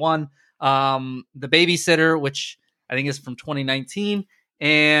 2021. The Babysitter, which I think is from 2019.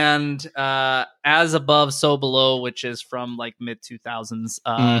 And As Above, So Below, which is from like mid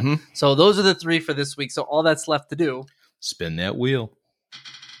 2000s. So those are the 3 for this week. So all that's left to do. Spin that wheel.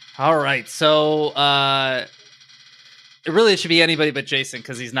 All right. So it should be anybody but Jason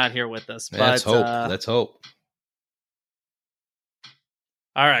because he's not here with us. But, Let's hope. Let's hope.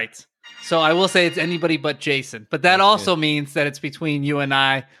 All right. So I will say it's anybody but Jason. But that also means that it's between you and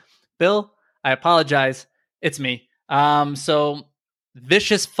I. Bill, I apologize. It's me. So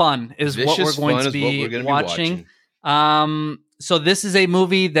Vicious Fun is what we're going to be watching. So this is a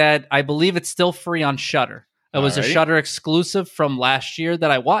movie that I believe it's still free on Shudder. It was a Shudder exclusive from last year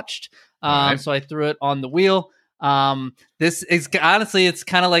that I watched. So I threw it on the wheel. This is honestly, it's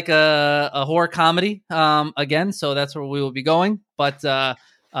kind of like a horror comedy again. So that's where we will be going. But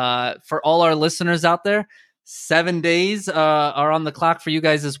for all our listeners out there, 7 days are on the clock for you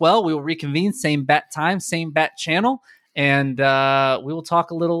guys as well. We will reconvene, same bat time, same bat channel. And we will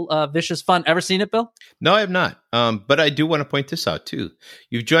talk a little Vicious Fun. Ever seen it, Bill? No, I have not. But I do want to point this out, too.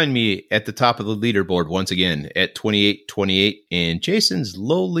 You've joined me at the top of the leaderboard once again at 28-28, and Jason's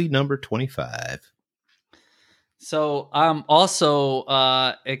lowly number 25. So I'm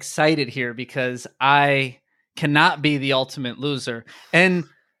also excited here because I cannot be the ultimate loser. And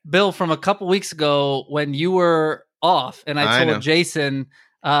Bill, from a couple weeks ago when you were off and I told Jason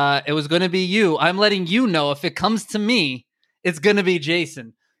it was going to be you, I'm letting you know if it comes to me, it's going to be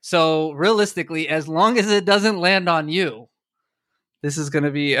Jason. So realistically, as long as it doesn't land on you, this is going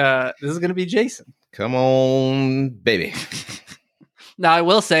to be Jason. Come on, baby. Now I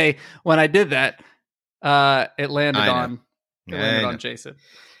will say when I did that, it landed on Jason.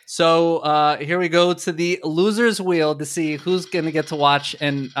 So here we go to the loser's wheel to see who's going to get to watch.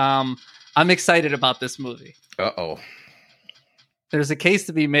 And I'm excited about this movie. Uh-oh. There's a case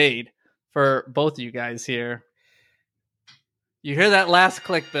to be made for both of you guys here. You hear that last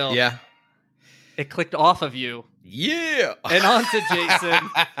click, Bill? Yeah. It clicked off of you. Yeah. And onto Jason.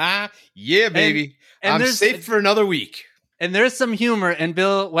 Yeah, baby. And I'm safe for another week. And there's some humor. And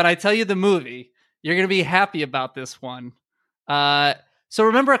Bill, when I tell you the movie, you're going to be happy about this one. So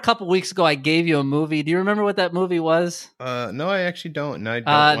remember a couple weeks ago, I gave you a movie. Do you remember what that movie was? No, I actually don't. No, I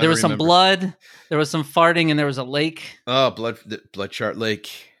don't there was some blood. There was some farting, and there was a lake. Oh, Bloodshot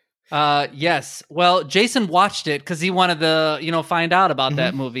Lake. Yes. Well, Jason watched it because he wanted to, find out about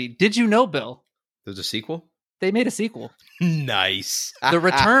that movie. Did you know, Bill? There's a sequel? They made a sequel. Nice. The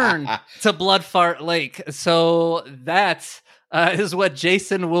Return to Bloodfart Lake. So that is what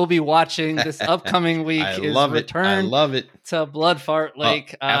Jason will be watching this upcoming week. I love it to Bloodfart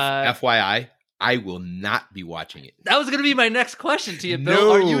Lake. FYI, I will not be watching it. That was going to be my next question to you, Bill.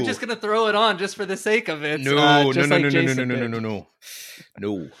 No. Are you just going to throw it on just for the sake of it? No.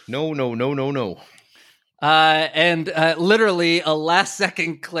 And literally a last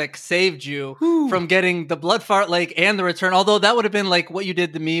second click saved you from getting the Bloodfart Lake and the Return. Although that would have been like what you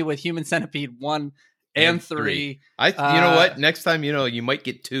did to me with Human Centipede 1 and 3. You know what? Next time, you might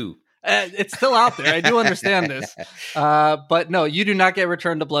get 2. It's still out there. I do understand this. But no, you do not get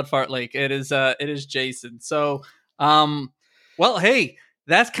Return to Bloodfart Lake. It is Jason. So, well, hey,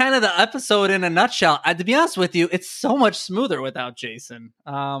 that's kind of the episode in a nutshell. To be honest with you, it's so much smoother without Jason.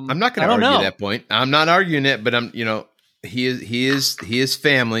 I'm not going to argue that point. I'm not arguing it, but he is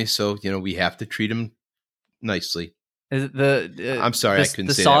family. So, we have to treat him nicely. I'm sorry, I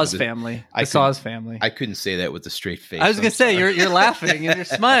couldn't say Saws that. Family. The Saws family. I couldn't say that with a straight face. I was going to say you're laughing and you're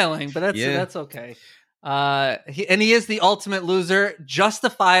smiling, but that's okay. He is the ultimate loser,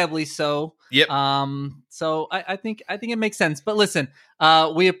 justifiably so. Yep. So I think it makes sense. But listen,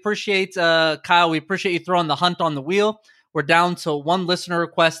 we appreciate Kyle. We appreciate you throwing the hunt on the wheel. We're down to one listener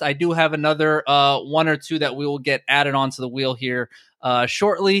request. I do have another one or two that we will get added onto the wheel here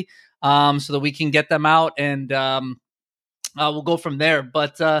shortly, so that we can get them out, and we'll go from there.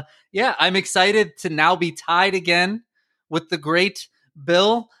 But yeah, I'm excited to now be tied again with the great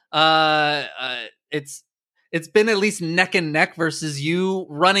Bill. It's been at least neck and neck versus you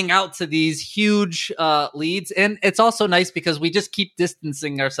running out to these huge leads, and it's also nice because we just keep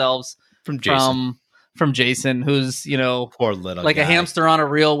distancing ourselves from Jason. From Jason, who's poor little like guy. a hamster on a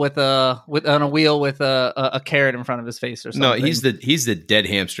reel on a wheel with a carrot in front of his face or something. No, he's the dead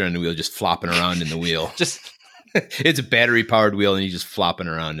hamster on the wheel, just flopping around in the wheel. Just it's a battery powered wheel, and he's just flopping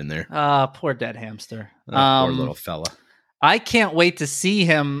around in there. Poor dead hamster. Poor little fella. I can't wait to see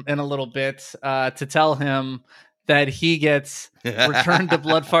him in a little bit to tell him that he gets returned to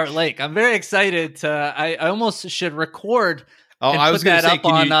Bloodfart Lake. I'm very excited. I almost should record. Oh, I was going to say, up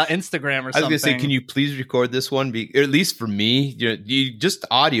on Instagram or something. I was going to say, can you please record this one? Or at least for me, you just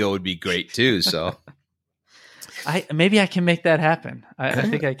audio would be great too. So, maybe I can make that happen. I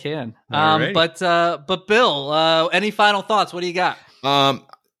think I can. Alrighty. But Bill, any final thoughts? What do you got?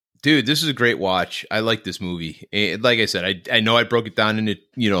 Dude, this is a great watch. I like this movie. Like I said, I know I broke it down into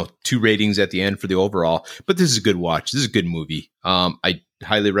 2 ratings at the end for the overall, but this is a good watch. This is a good movie. I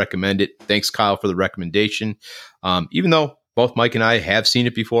highly recommend it. Thanks, Kyle, for the recommendation. Even though both Mike and I have seen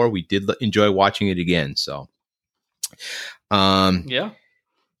it before, we did enjoy watching it again. So, yeah.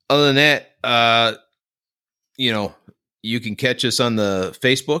 Other than that, you can catch us on the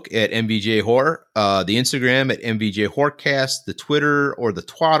Facebook at MVJ Horror, the Instagram at MVJ Horrorcast, the Twitter or the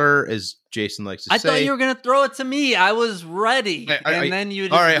Twatter, as Jason likes to say. I thought you were going to throw it to me. I was ready. Then you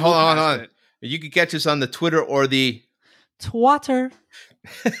just... All right, hold on. You can catch us on the Twitter or the... Twatter.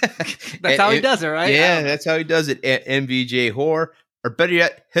 That's how he does it, right? Yeah, that's how he does it at MVJ Horror. Or better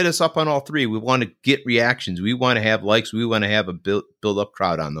yet, hit us up on all 3. We want to get reactions. We want to have likes. We want to have a build up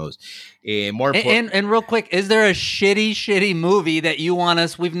crowd on those. And more important, and real quick, is there a shitty movie that you want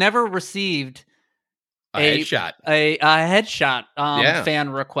us? We've never received a headshot, a headshot fan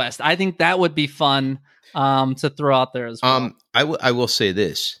request. I think that would be fun to throw out there as well. I will say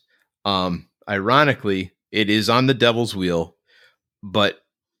this. Ironically, it is on the Devil's Wheel, but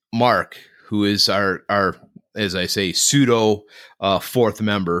Mark, who is our as I say, pseudo 4th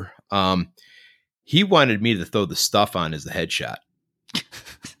member, he wanted me to throw the stuff on as the headshot.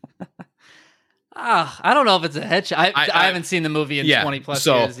 I don't know if it's a headshot. I haven't seen the movie in 20 plus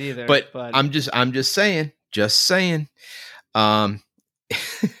years either. But I'm just saying. So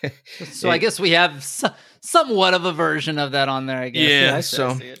I guess we have somewhat of a version of that on there, I guess. Yeah, I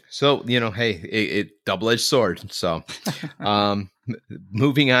so hey, it double-edged sword. So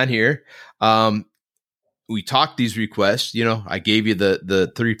moving on here. We talked these requests, I gave you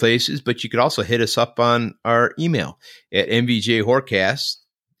the 3 places, but you could also hit us up on our email at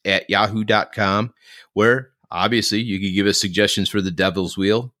mvjhorcast@yahoo.com, where obviously you can give us suggestions for the Devil's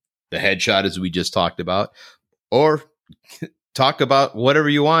Wheel, the headshot as we just talked about, or talk about whatever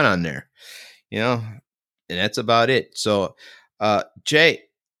you want on there, and that's about it. So, Jay,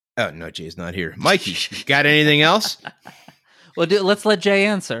 no, Jay's not here. Mikey, got anything else? Well, let's let Jay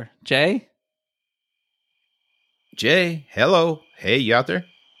answer. Jay, hello. Hey, you out there?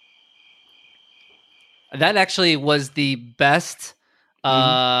 That actually was the best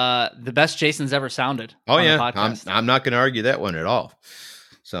Jason's ever sounded. Oh, on yeah. the podcast. I'm not going to argue that one at all.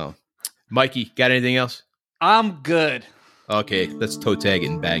 So, Mikey, got anything else? I'm good. Okay, let's toe tag it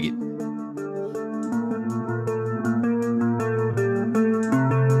and bag it.